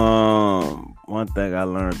podcasting? One thing I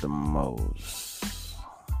learned the most.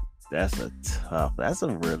 That's a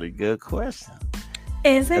really good question.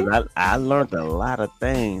 Is it? I learned a lot of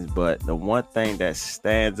things, but the one thing that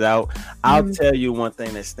stands out, I'll tell you one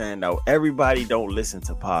thing that stands out. Everybody don't listen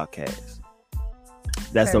to podcasts.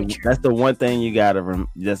 That's the one thing you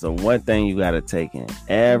gotta take in.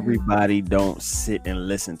 Everybody don't sit and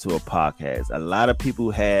listen to a podcast. A lot of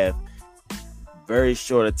people have very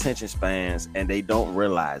short attention spans and they don't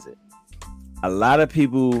realize it. A lot of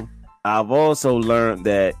people, I've also learned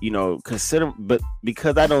that, you know, but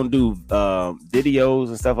because I don't do videos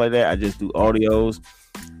and stuff like that, I just do audios.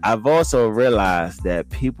 I've also realized that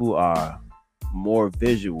people are more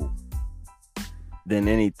visual than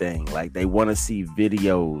anything. Like, they want to see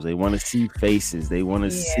videos, they want to see faces, they want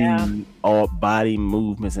to see all body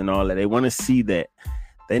movements and all that. They want to see that.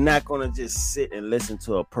 They're not going to just sit and listen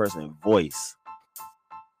to a person's voice.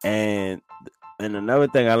 And another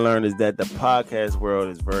thing I learned is that the podcast world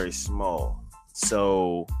is very small.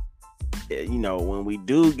 So, you know, when we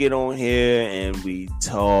do get on here and we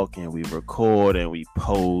talk and we record and we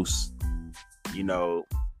post, you know,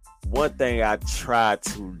 one thing I try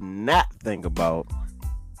to not think about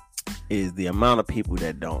is the amount of people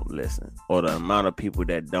that don't listen, or the amount of people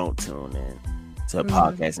that don't tune in to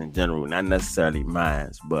podcasts in general. Not necessarily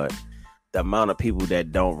mine, but the amount of people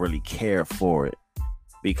that don't really care for it.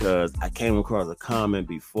 Because I came across a comment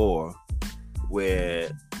before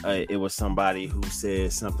where it was somebody who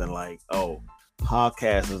said something like, oh,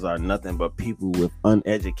 podcasters are nothing but people with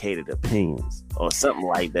uneducated opinions, or something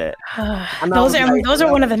like that. Those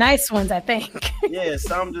are one of the nice ones, I think. Yeah,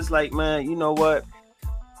 so I'm just like, man, you know what?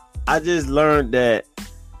 I just learned that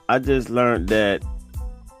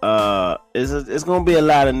it's gonna be a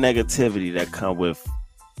lot of negativity that come with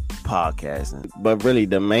podcasting, but really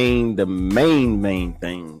the main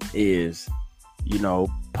thing is, you know,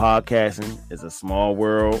 podcasting is a small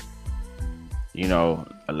world. You know,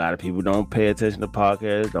 a lot of people don't pay attention to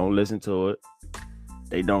podcasts, don't listen to it.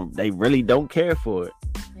 They really don't care for it.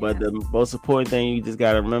 Yeah. But the most important thing you just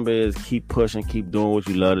gotta remember is keep pushing, keep doing what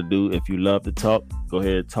you love to do. If you love to talk, go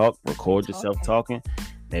ahead and talk, record yourself talking.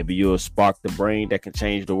 Maybe you'll spark the brain that can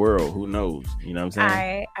change the world. Who knows? You know what I'm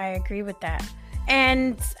saying? I agree with that.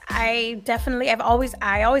 And I always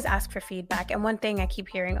ask for feedback. And one thing I keep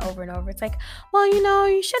hearing over and over, it's like, well, you know,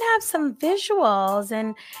 you should have some visuals.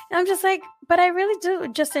 And I'm just like, but I really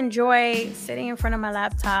do just enjoy sitting in front of my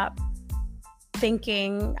laptop,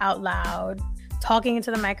 thinking out loud, talking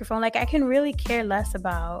into the microphone. Like, I can really care less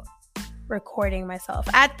about recording myself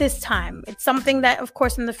at this time. It's something that, of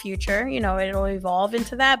course, in the future, you know, it'll evolve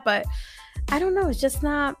into that. But I don't know. It's just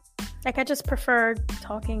not, like, I just prefer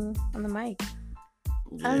talking on the mic.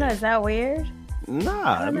 Yeah. I don't know. Is that weird? Nah,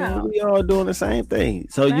 I mean, we all doing the same thing.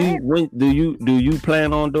 So right? Do you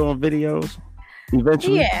plan on doing videos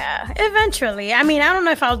eventually? Yeah, eventually. I mean, I don't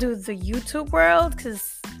know if I'll do the YouTube world,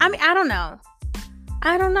 because I mean, I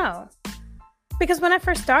don't know. Because when I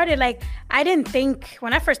first started,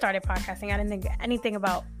 when I first started podcasting, I didn't think anything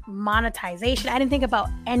about monetization. I didn't think about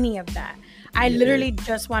any of that. I literally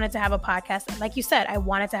just wanted to have a podcast. Like you said, I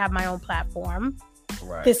wanted to have my own platform.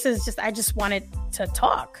 Right. I just wanted to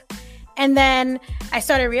talk. And then I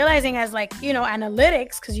started realizing, as, like, you know,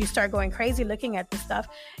 analytics, because you start going crazy looking at this stuff,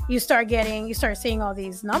 you start seeing all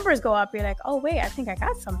these numbers go up. You're like, oh, wait, I think I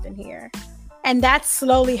got something here. And that's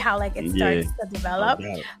slowly how, like, it starts to develop.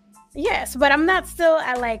 Yes, but I'm not still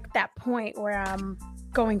at, like, that point where I'm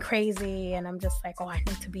going crazy, and I'm just like, oh, I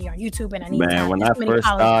need to be on YouTube, and I need to have when I first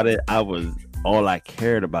started, all I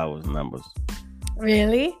cared about was numbers.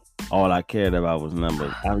 Really? All I cared about was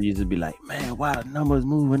numbers. I used to be like, man, why the numbers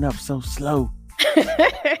moving up so slow?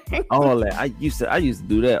 All that. I used to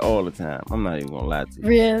do that all the time. I'm not even gonna lie to you.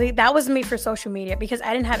 Really? That was me for social media, because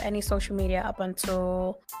I didn't have any social media up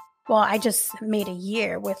until, well, I just made a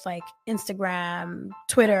year with like Instagram,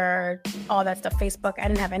 Twitter, all that stuff, Facebook. I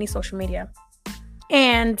didn't have any social media.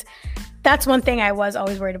 And that's one thing I was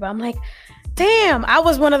always worried about. I'm like, damn, I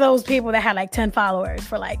was one of those people that had like 10 followers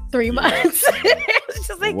for like 3 months. It was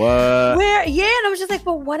just like, what? Where? Yeah. And I was just like,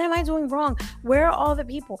 but what am I doing wrong? Where are all the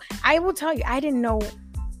people? I will tell you, I didn't know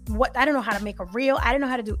how to make a reel. I didn't know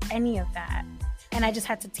how to do any of that. And I just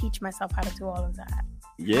had to teach myself how to do all of that.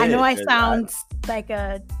 Yeah, I know I sound like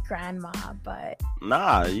a grandma, but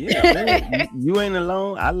nah, yeah, you ain't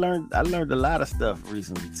alone. I learned a lot of stuff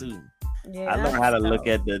recently too. Yeah, I learned how to look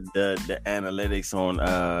at the analytics on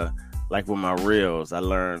like with my reels. I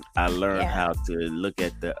learned how to look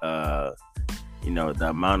at the the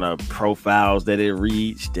amount of profiles that it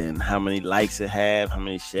reached and how many likes it have, how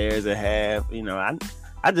many shares it have.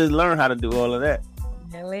 I just learned how to do all of that.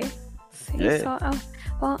 Really? See, yeah. So,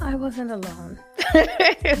 well, I wasn't alone.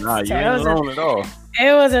 Nah, you ain't alone at all.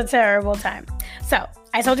 It was a terrible time. So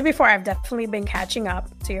I told you before, I've definitely been catching up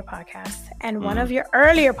to your podcast. And one of your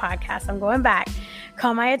earlier podcasts, I'm going back,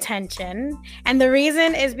 caught my attention. And the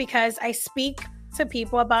reason is because I speak to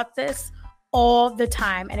people about this all the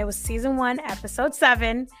time. And it was season 1, episode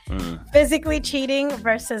 7, physically cheating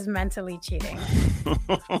versus mentally cheating.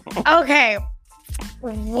 Okay.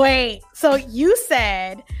 Wait. So you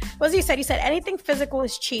said anything physical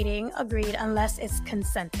is cheating, agreed, unless it's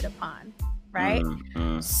consented upon, right?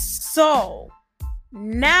 So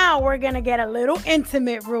now we're going to get a little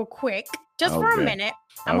intimate real quick, just for a minute.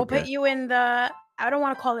 I'm going to put you in I don't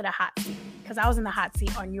want to call it a hot seat, because I was in the hot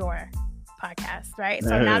seat on your podcast, right?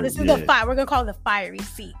 So now this is we're going to call it the fiery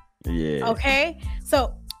seat. Yeah. Okay?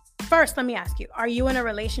 So first, let me ask you, are you in a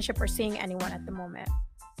relationship or seeing anyone at the moment?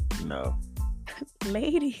 No.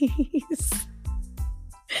 Ladies.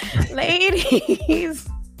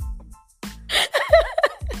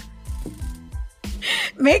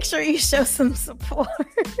 Make sure you show some support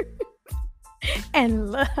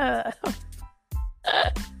and love.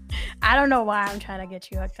 I don't know why I'm trying to get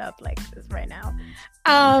you hooked up like this right now.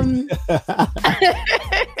 All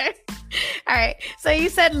right. So you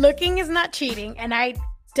said looking is not cheating, and I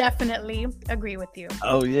definitely agree with you.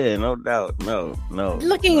 Oh yeah, no doubt. No.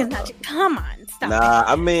 Looking is not cheating. Come on, stop. Nah,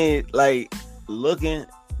 I mean, like, looking.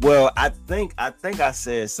 Well, I think I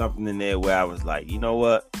said something in there where I was like, you know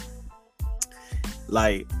what?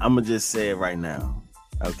 Like, I'm gonna just say it right now.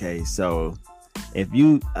 Okay, so if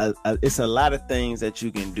you, it's a lot of things that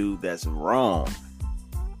you can do that's wrong,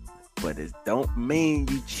 but it don't mean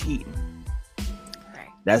you cheating. Right.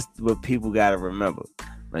 That's what people gotta remember.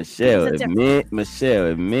 Michelle,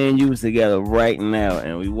 if me and you was together right now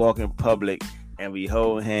and we walk in public and we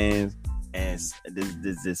hold hands and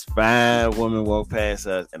this fine woman walk past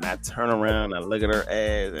us and I turn around, I look at her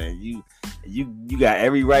ass, and you got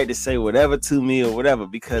every right to say whatever to me or whatever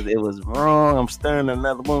because it was wrong. I'm staring at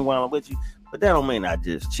another woman while I'm with you, but that don't mean I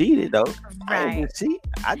just cheated though. Right.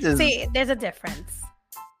 I just see. There's a difference.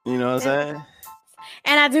 You know what I'm saying?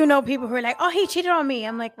 And I do know people who are like, "Oh, he cheated on me."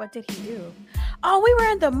 I'm like, "What did he do?" "Oh, we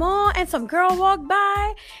were in the mall and some girl walked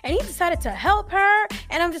by and he decided to help her."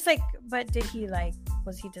 And I'm just like, "But did he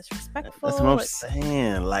was he disrespectful?" That's what I'm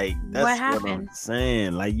saying. Like, that's what happened? What I'm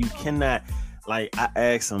saying. Like, you cannot. Like, I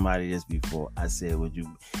asked somebody this before. I said,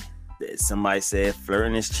 somebody said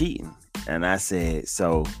flirting is cheating. And I said,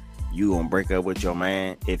 so you gonna break up with your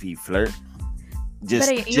man if he flirt? You're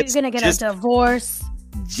gonna get a divorce?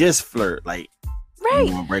 Just flirt. Like, right.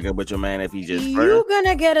 You gonna break up with your man if he just flirt? You're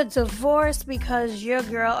gonna get a divorce because your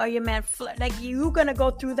girl or your man flirt. Like, you gonna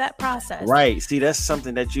go through that process. Right. See, that's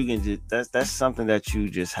something that you can just, that's something that you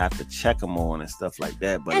just have to check them on and stuff like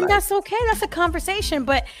that. But that's okay. That's a conversation.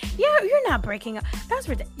 But yeah, you're not breaking up. That's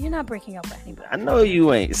ridiculous. You're not breaking up with anybody. I know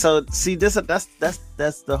you ain't. So see, that's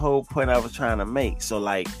the whole point I was trying to make. So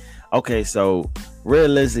like, okay, so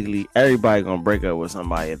realistically, everybody gonna break up with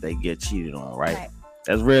somebody if they get cheated on, right?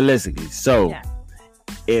 That's realistically. So. Yeah.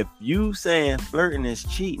 If you saying flirting is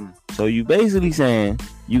cheating, so you basically saying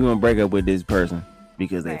you gonna break up with this person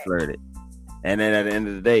because they flirted, and then at the end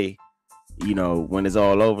of the day, when it's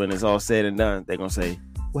all over and it's all said and done, they're gonna say,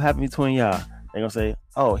 "What happened between y'all?" They're gonna say,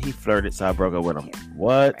 "Oh, he flirted, so I broke up with him."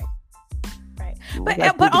 What?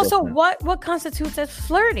 Right. But also, what constitutes as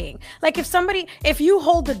flirting? Like, if you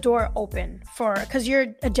hold the door open because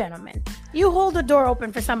you're a gentleman, You hold the door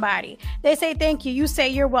open for somebody. They say thank you. You say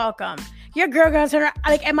you're welcome. Your girl gonna turn around.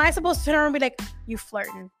 Like, am I supposed to turn around and be like, you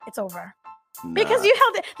flirting? It's over. Nah, Because you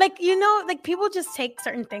held it. Like, you know, like people just take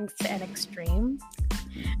certain things to an extreme.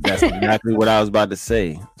 that's exactly what I was about to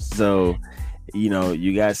say. So, you know,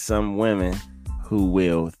 you got some women who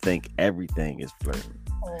will think everything is flirting.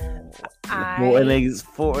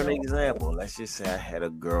 For an example, let's just say I had a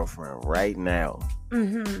girlfriend right now,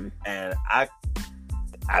 and I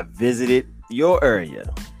visited your area.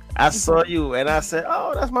 I saw you, and I said,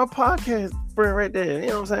 "Oh, that's my podcast friend right there." You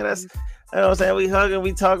know what I'm saying? You know what I'm saying? We hugging,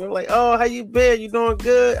 we talking, like, "Oh, how you been? You doing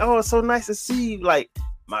good? Oh, it's so nice to see you." Like,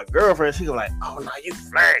 my girlfriend, she go like, "Oh no, you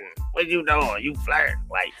flirting? What you doing? You flirting?"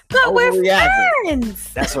 Like, but we're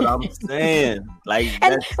friends. That's what I'm saying. Like,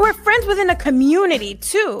 and we're friends within a community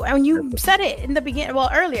too. And you said it in the beginning, well,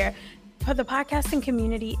 earlier, but the podcasting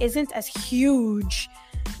community isn't as huge.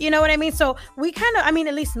 You know what I mean? So we kind of, I mean,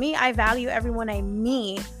 at least me, I value everyone I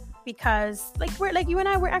meet because, like, we're like you and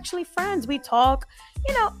I, we're actually friends. We talk,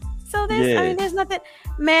 you know. So there's, I mean, there's nothing,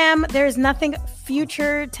 ma'am. There's nothing.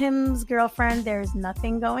 Future Tim's girlfriend. There's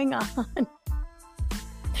nothing going on.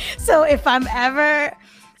 So if I'm ever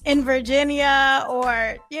in Virginia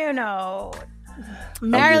or, you know,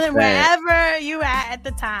 Maryland, wherever you at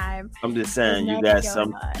the time, I'm just saying you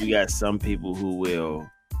got some people who will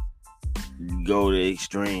go to the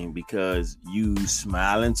extreme because you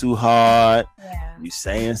smiling too hard, you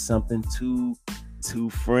saying something too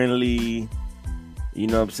friendly. You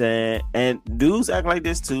know what I'm saying? And dudes act like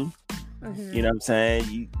this too. You know what I'm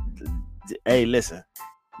saying? Hey, listen.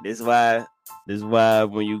 This is why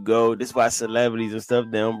when you go, this is why celebrities and stuff,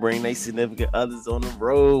 they don't bring their significant others on the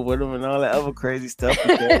road with them and all that other crazy stuff.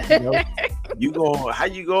 Because, you know, how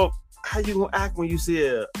you gonna act when you see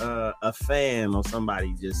a fan or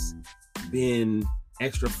somebody just being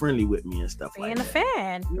extra friendly with me and stuff like that. Being a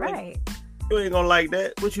fan, right? You ain't gonna like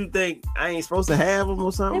that. What you think? I ain't supposed to have them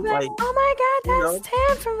or something? Like, oh my God, that's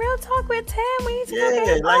Tim from Real Talk with Tim. We need to go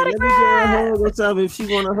get an like, autograph. Let me get a hug or something if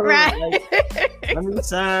she want to hug. Right. Like, let me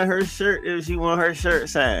sign her shirt if she want her shirt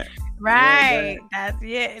signed. Right. That's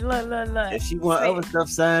Look. If she want other stuff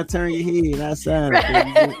signed, turn your head. I sign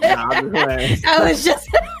it. I was just.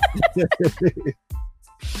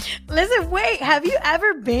 Listen, wait. Have you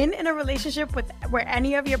ever been in a relationship where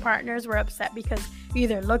any of your partners were upset because you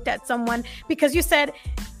either looked at someone, because you said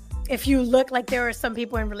if you look, like there are some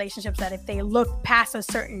people in relationships that if they look past a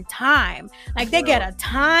certain time, like they get a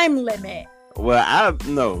time limit. Well, I've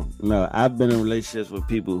been in relationships with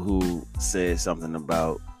people who said something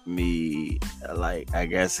about me, like, I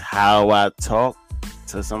guess how I talk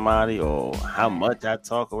to somebody or how much I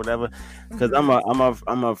talk or whatever, because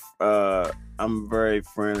I'm very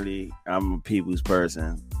friendly. I'm a people's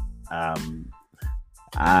person.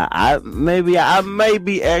 I may be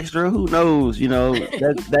extra. Who knows? You know,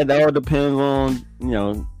 that all depends on, you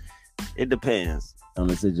know, it depends on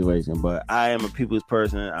the situation. But I am a people's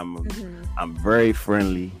person. I'm very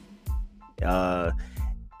friendly. And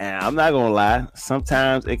I'm not gonna lie.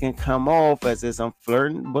 Sometimes it can come off as if I'm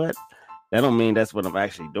flirting, but that don't mean that's what I'm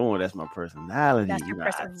actually doing. That's my personality. That's your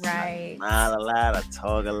personality, right? I smile a lot. I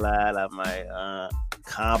talk a lot. I might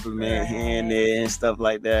compliment here and there and stuff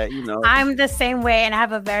like that. You know, I'm the same way, and I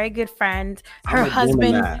have a very good friend. Her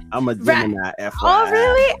husband. I'm a Gemini. FYI. Oh,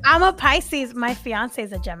 really? I'm a Pisces. My fiance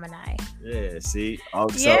is a Gemini. Yeah. See.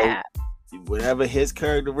 Also, whatever his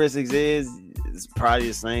characteristics is, it's probably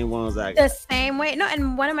the same ones I got. The same way. No,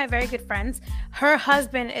 and one of my very good friends, her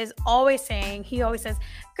husband is always saying, he always says,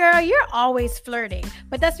 "Girl, you're always flirting."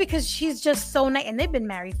 But that's because she's just so nice. And they've been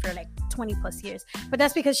married for like 20 plus years. But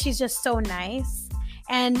that's because she's just so nice.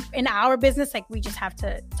 And in our business, like, we just have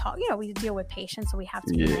to talk, you know, we deal with patients, so we have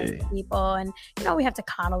to be nice to people, and, you know, we have to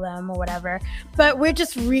coddle them or whatever. But we're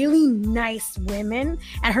just really nice women.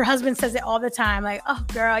 And her husband says it all the time, like, "Oh,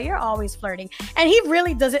 girl, you're always flirting." And he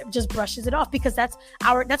really does it, just brushes it off, because that's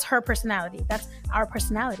her personality. That's our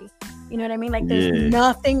personality. You know what I mean? Like, there's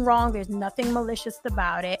nothing wrong. There's nothing malicious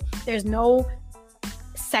about it. There's no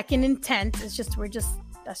second intent. It's just,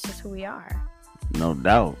 that's just who we are. No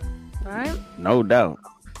doubt. All right. No doubt.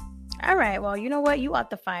 All right. Well, you know what? You out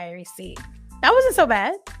the fiery seat. That wasn't so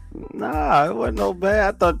bad. Nah, it wasn't no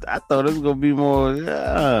bad. I thought it was gonna be more.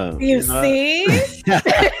 You see?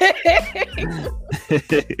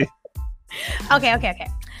 Okay.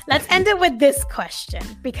 Let's end it with this question,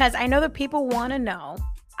 because I know that people want to know.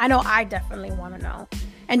 I know I definitely want to know.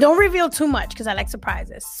 And don't reveal too much, because I like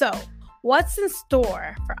surprises. So, what's in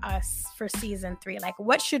store for us for season 3? Like,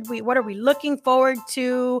 what are we looking forward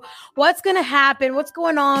to? What's going to happen? What's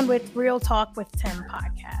going on with Real Talk with Tim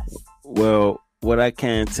podcast? Well, what I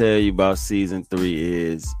can tell you about season 3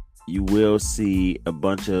 is you will see a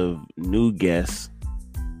bunch of new guests.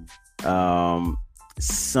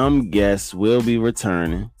 Some guests will be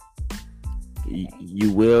returning.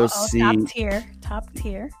 You will see top tier.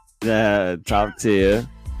 Top tier.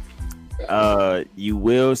 You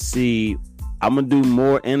will see. I'm gonna do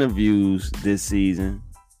more interviews this season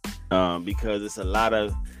because it's a lot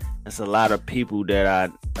of people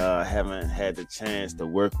that I haven't had the chance to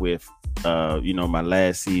work with. My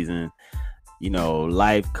last season.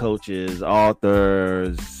 Life coaches,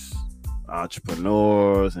 authors,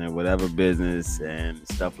 entrepreneurs, and whatever business and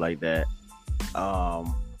stuff like that.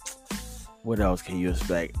 What else can you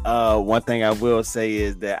expect? One thing I will say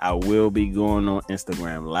is that I will be going on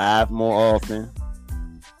Instagram Live more often.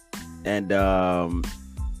 And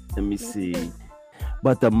let me see.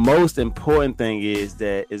 But the most important thing is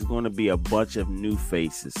that it's going to be a bunch of new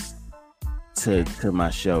faces to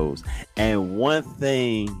my shows. And one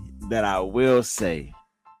thing that I will say,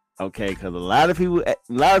 okay, because a lot of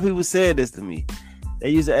people said this to me. They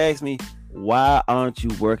used to ask me, why aren't you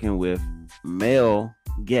working with male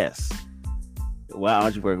guests? Why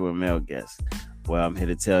aren't you working with male guests? Well, I'm here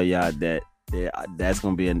to tell y'all that that's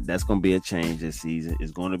gonna be a change this season.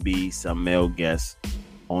 It's gonna be some male guests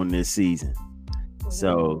on this season.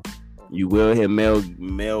 So you will hear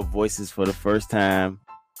male voices for the first time,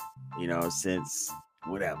 since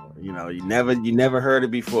whatever. You never heard it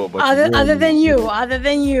before. But other than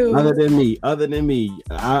me,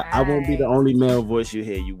 I won't be the only male voice you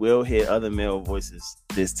hear. You will hear other male voices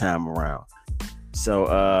this time around.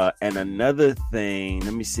 So, and another thing,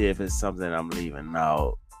 let me see if it's something I'm leaving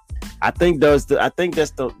out. I think different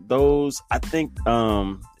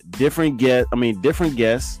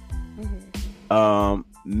guests,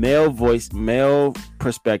 male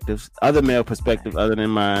perspectives, other male perspectives other than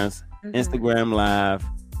mine, Instagram Live,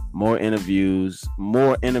 more interviews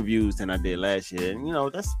than I did last year.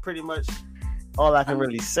 And, that's pretty much all I can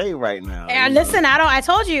really say right now. And listen, I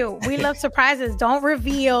told you, we love surprises. Don't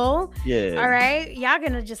reveal. Yeah. All right. Y'all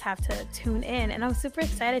gonna just have to tune in. And I'm super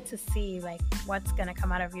excited to see what's gonna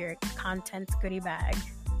come out of your content goodie bag.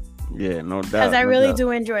 Yeah, no doubt. Because I really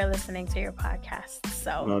do enjoy listening to your podcast.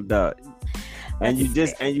 So no doubt. And you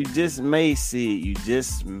just may see,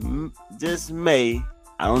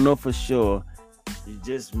 I don't know for sure, you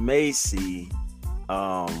just may see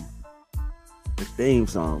the theme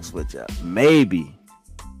song switch up. Maybe.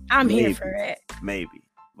 I'm here for it. Maybe.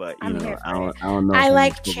 But I don't know. I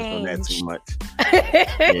like change. That too much.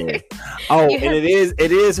 Yeah. Oh, and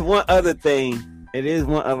it is one other thing. It is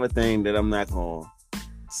one other thing that I'm not gonna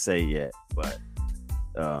say yet, but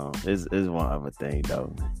is one other thing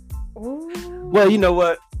though. Ooh. Well, you know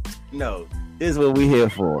what? No, this is what we here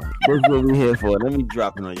for. Let me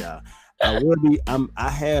drop it on y'all. I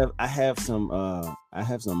have some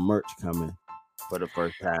merch coming for the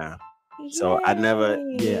first time. So I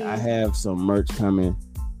have some merch coming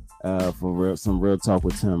for some Real Talk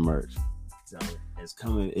with Tim merch. So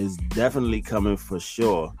it's definitely coming for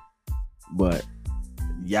sure. But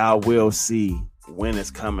y'all will see when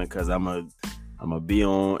it's coming, because I'm gonna be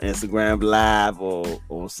on Instagram Live or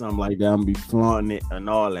something like that. I'm gonna be flaunting it and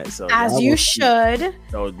all that. So as you should.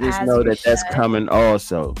 So just know that that's coming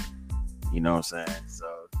also. You know what I'm saying? So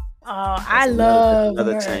I love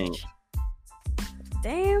another merch. change.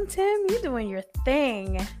 Damn, Tim, you doing your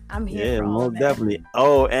thing. I'm here. Yeah, most definitely.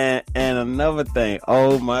 Oh, and another thing.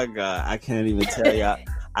 Oh my God, I can't even tell y'all.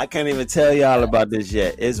 I can't even tell y'all about this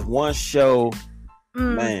yet. It's one show,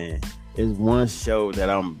 man. It's one show that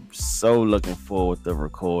I'm so looking forward to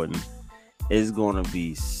recording. It's gonna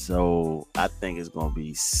be I think it's gonna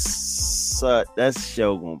be that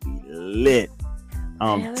show gonna be lit.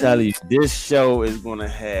 I'm telling you, this show is gonna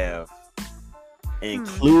have,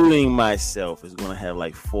 including myself, is gonna have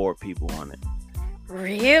like 4 people on it.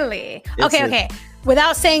 Really? Okay.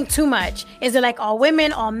 Without saying too much, is it like all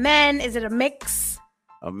women, all men? Is it a mix?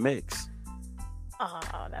 A mix. Oh,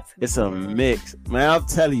 it's a mix, man. I'm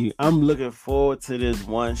telling you, I'm looking forward to this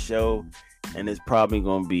one show, and it's probably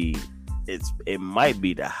gonna be. It might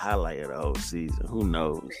be the highlight of the whole season. Who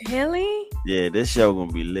knows? Really? Yeah, this show gonna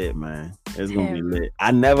be lit, man. It's gonna be lit.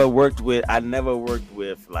 I never worked with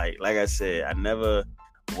like I said, I never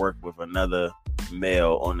worked with another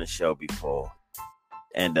male on the show before,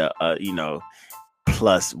 and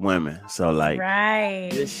plus women. So like, right,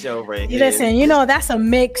 this show right here. Listen, that's a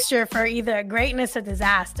mixture for either greatness or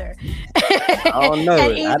disaster. I don't know.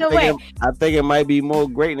 I think it might be more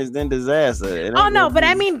greatness than disaster. But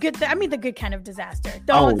I mean good. I mean the good kind of disaster.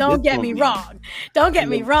 Don't get me wrong. Don't get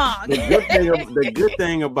me wrong. The good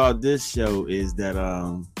thing about this show is that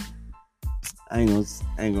I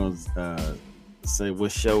ain't gonna say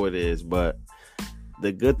what show it is, but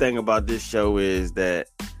the good thing about this show is that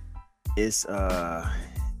it's I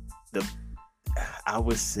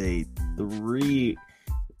would say three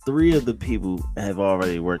of the people have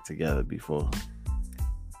already worked together before.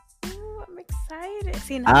 Ooh, I'm excited.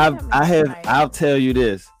 See, I'll tell you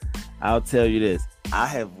this. I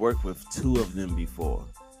have worked with two of them before,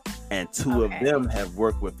 and two of them have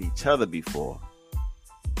worked with each other before.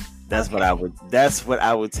 That's what I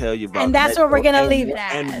would tell you about. And that's what we're gonna leave it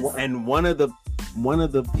as. And one of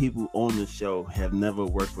the people on the show have never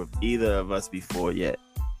worked with either of us before yet.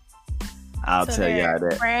 I'll tell y'all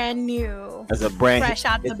that. Brand new. It's a brand fresh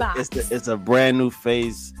out the box. It's a brand new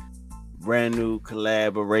face, brand new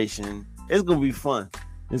collaboration. It's gonna be fun.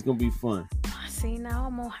 See, now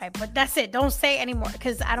I'm all hype, but that's it. Don't say anymore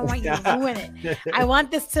because I don't want you to ruin it. I want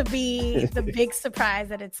this to be the big surprise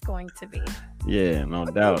that it's going to be. Yeah, no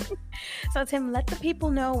doubt. So, Tim, let the people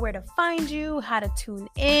know where to find you, how to tune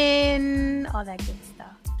in, all that good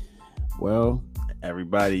stuff. Well,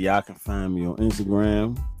 everybody, y'all can find me on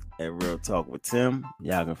Instagram at Real Talk with Tim.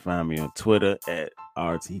 Y'all can find me on Twitter at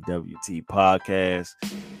RTWT Podcast.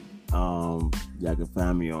 Y'all can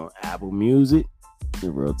find me on Apple Music,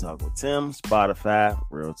 Real Talk with Tim, Spotify,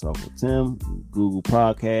 Real Talk with Tim, Google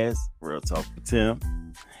Podcasts, Real Talk with Tim,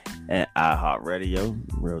 and iHeartRadio,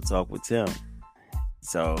 Real Talk with Tim.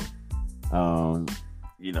 So,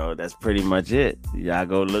 that's pretty much it. Y'all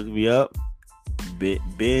go look me up,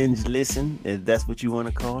 binge listen, if that's what you want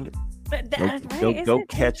to call it. Go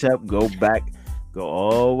catch up, go back, go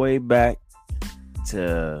all the way back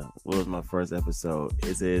to what was my first episode?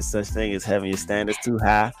 Is there such thing as having your standards too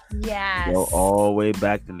high? Yes. Go all the way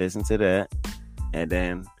back to listen to that, and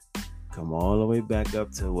then come all the way back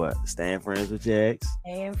up to what? Staying Friends with Jax.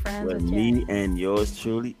 Staying Friends with me Jax. And yours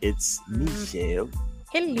truly, Its.Mi.Chelle.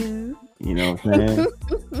 Hello. You know what I'm saying?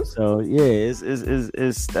 So yeah,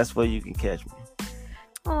 it's that's where you can catch me.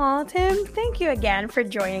 Oh, Tim, thank you again for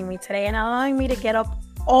joining me today and allowing me to get up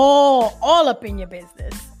all up in your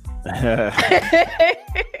business.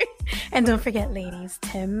 And don't forget, ladies,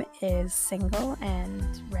 Tim is single and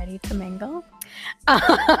ready to mingle.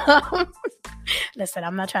 Listen,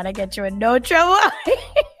 I'm not trying to get you in no trouble.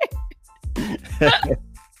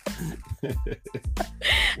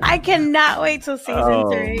 I cannot wait till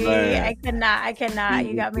season 3. Man. I cannot. Season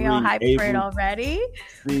you got me all hyped for it already.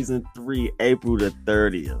 Season 3, April the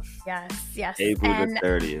 30th. Yes. April the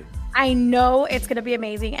 30th. I know it's going to be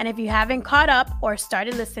amazing. And if you haven't caught up or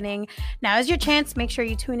started listening, now is your chance. Make sure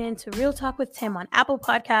you tune in to Real Talk with Tim on Apple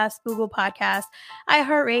Podcasts, Google Podcasts,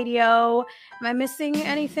 iHeartRadio. Am I missing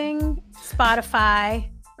anything?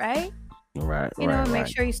 Spotify, right? Right. Make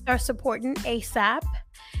sure you start supporting ASAP.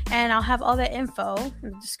 And I'll have all that info in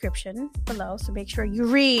the description below. So make sure you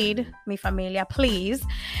read, mi familia, please.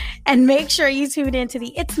 And make sure you tune in to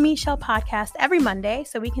the Its.Mi.Chelle podcast every Monday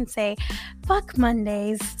so we can say fuck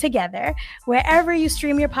Mondays together wherever you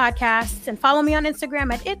stream your podcasts. And follow me on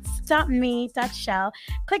Instagram at Its.Mi.Chelle.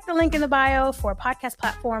 Click the link in the bio for podcast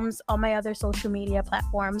platforms, all my other social media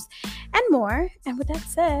platforms, and more. And with that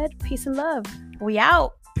said, peace and love. We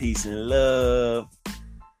out. Peace and love.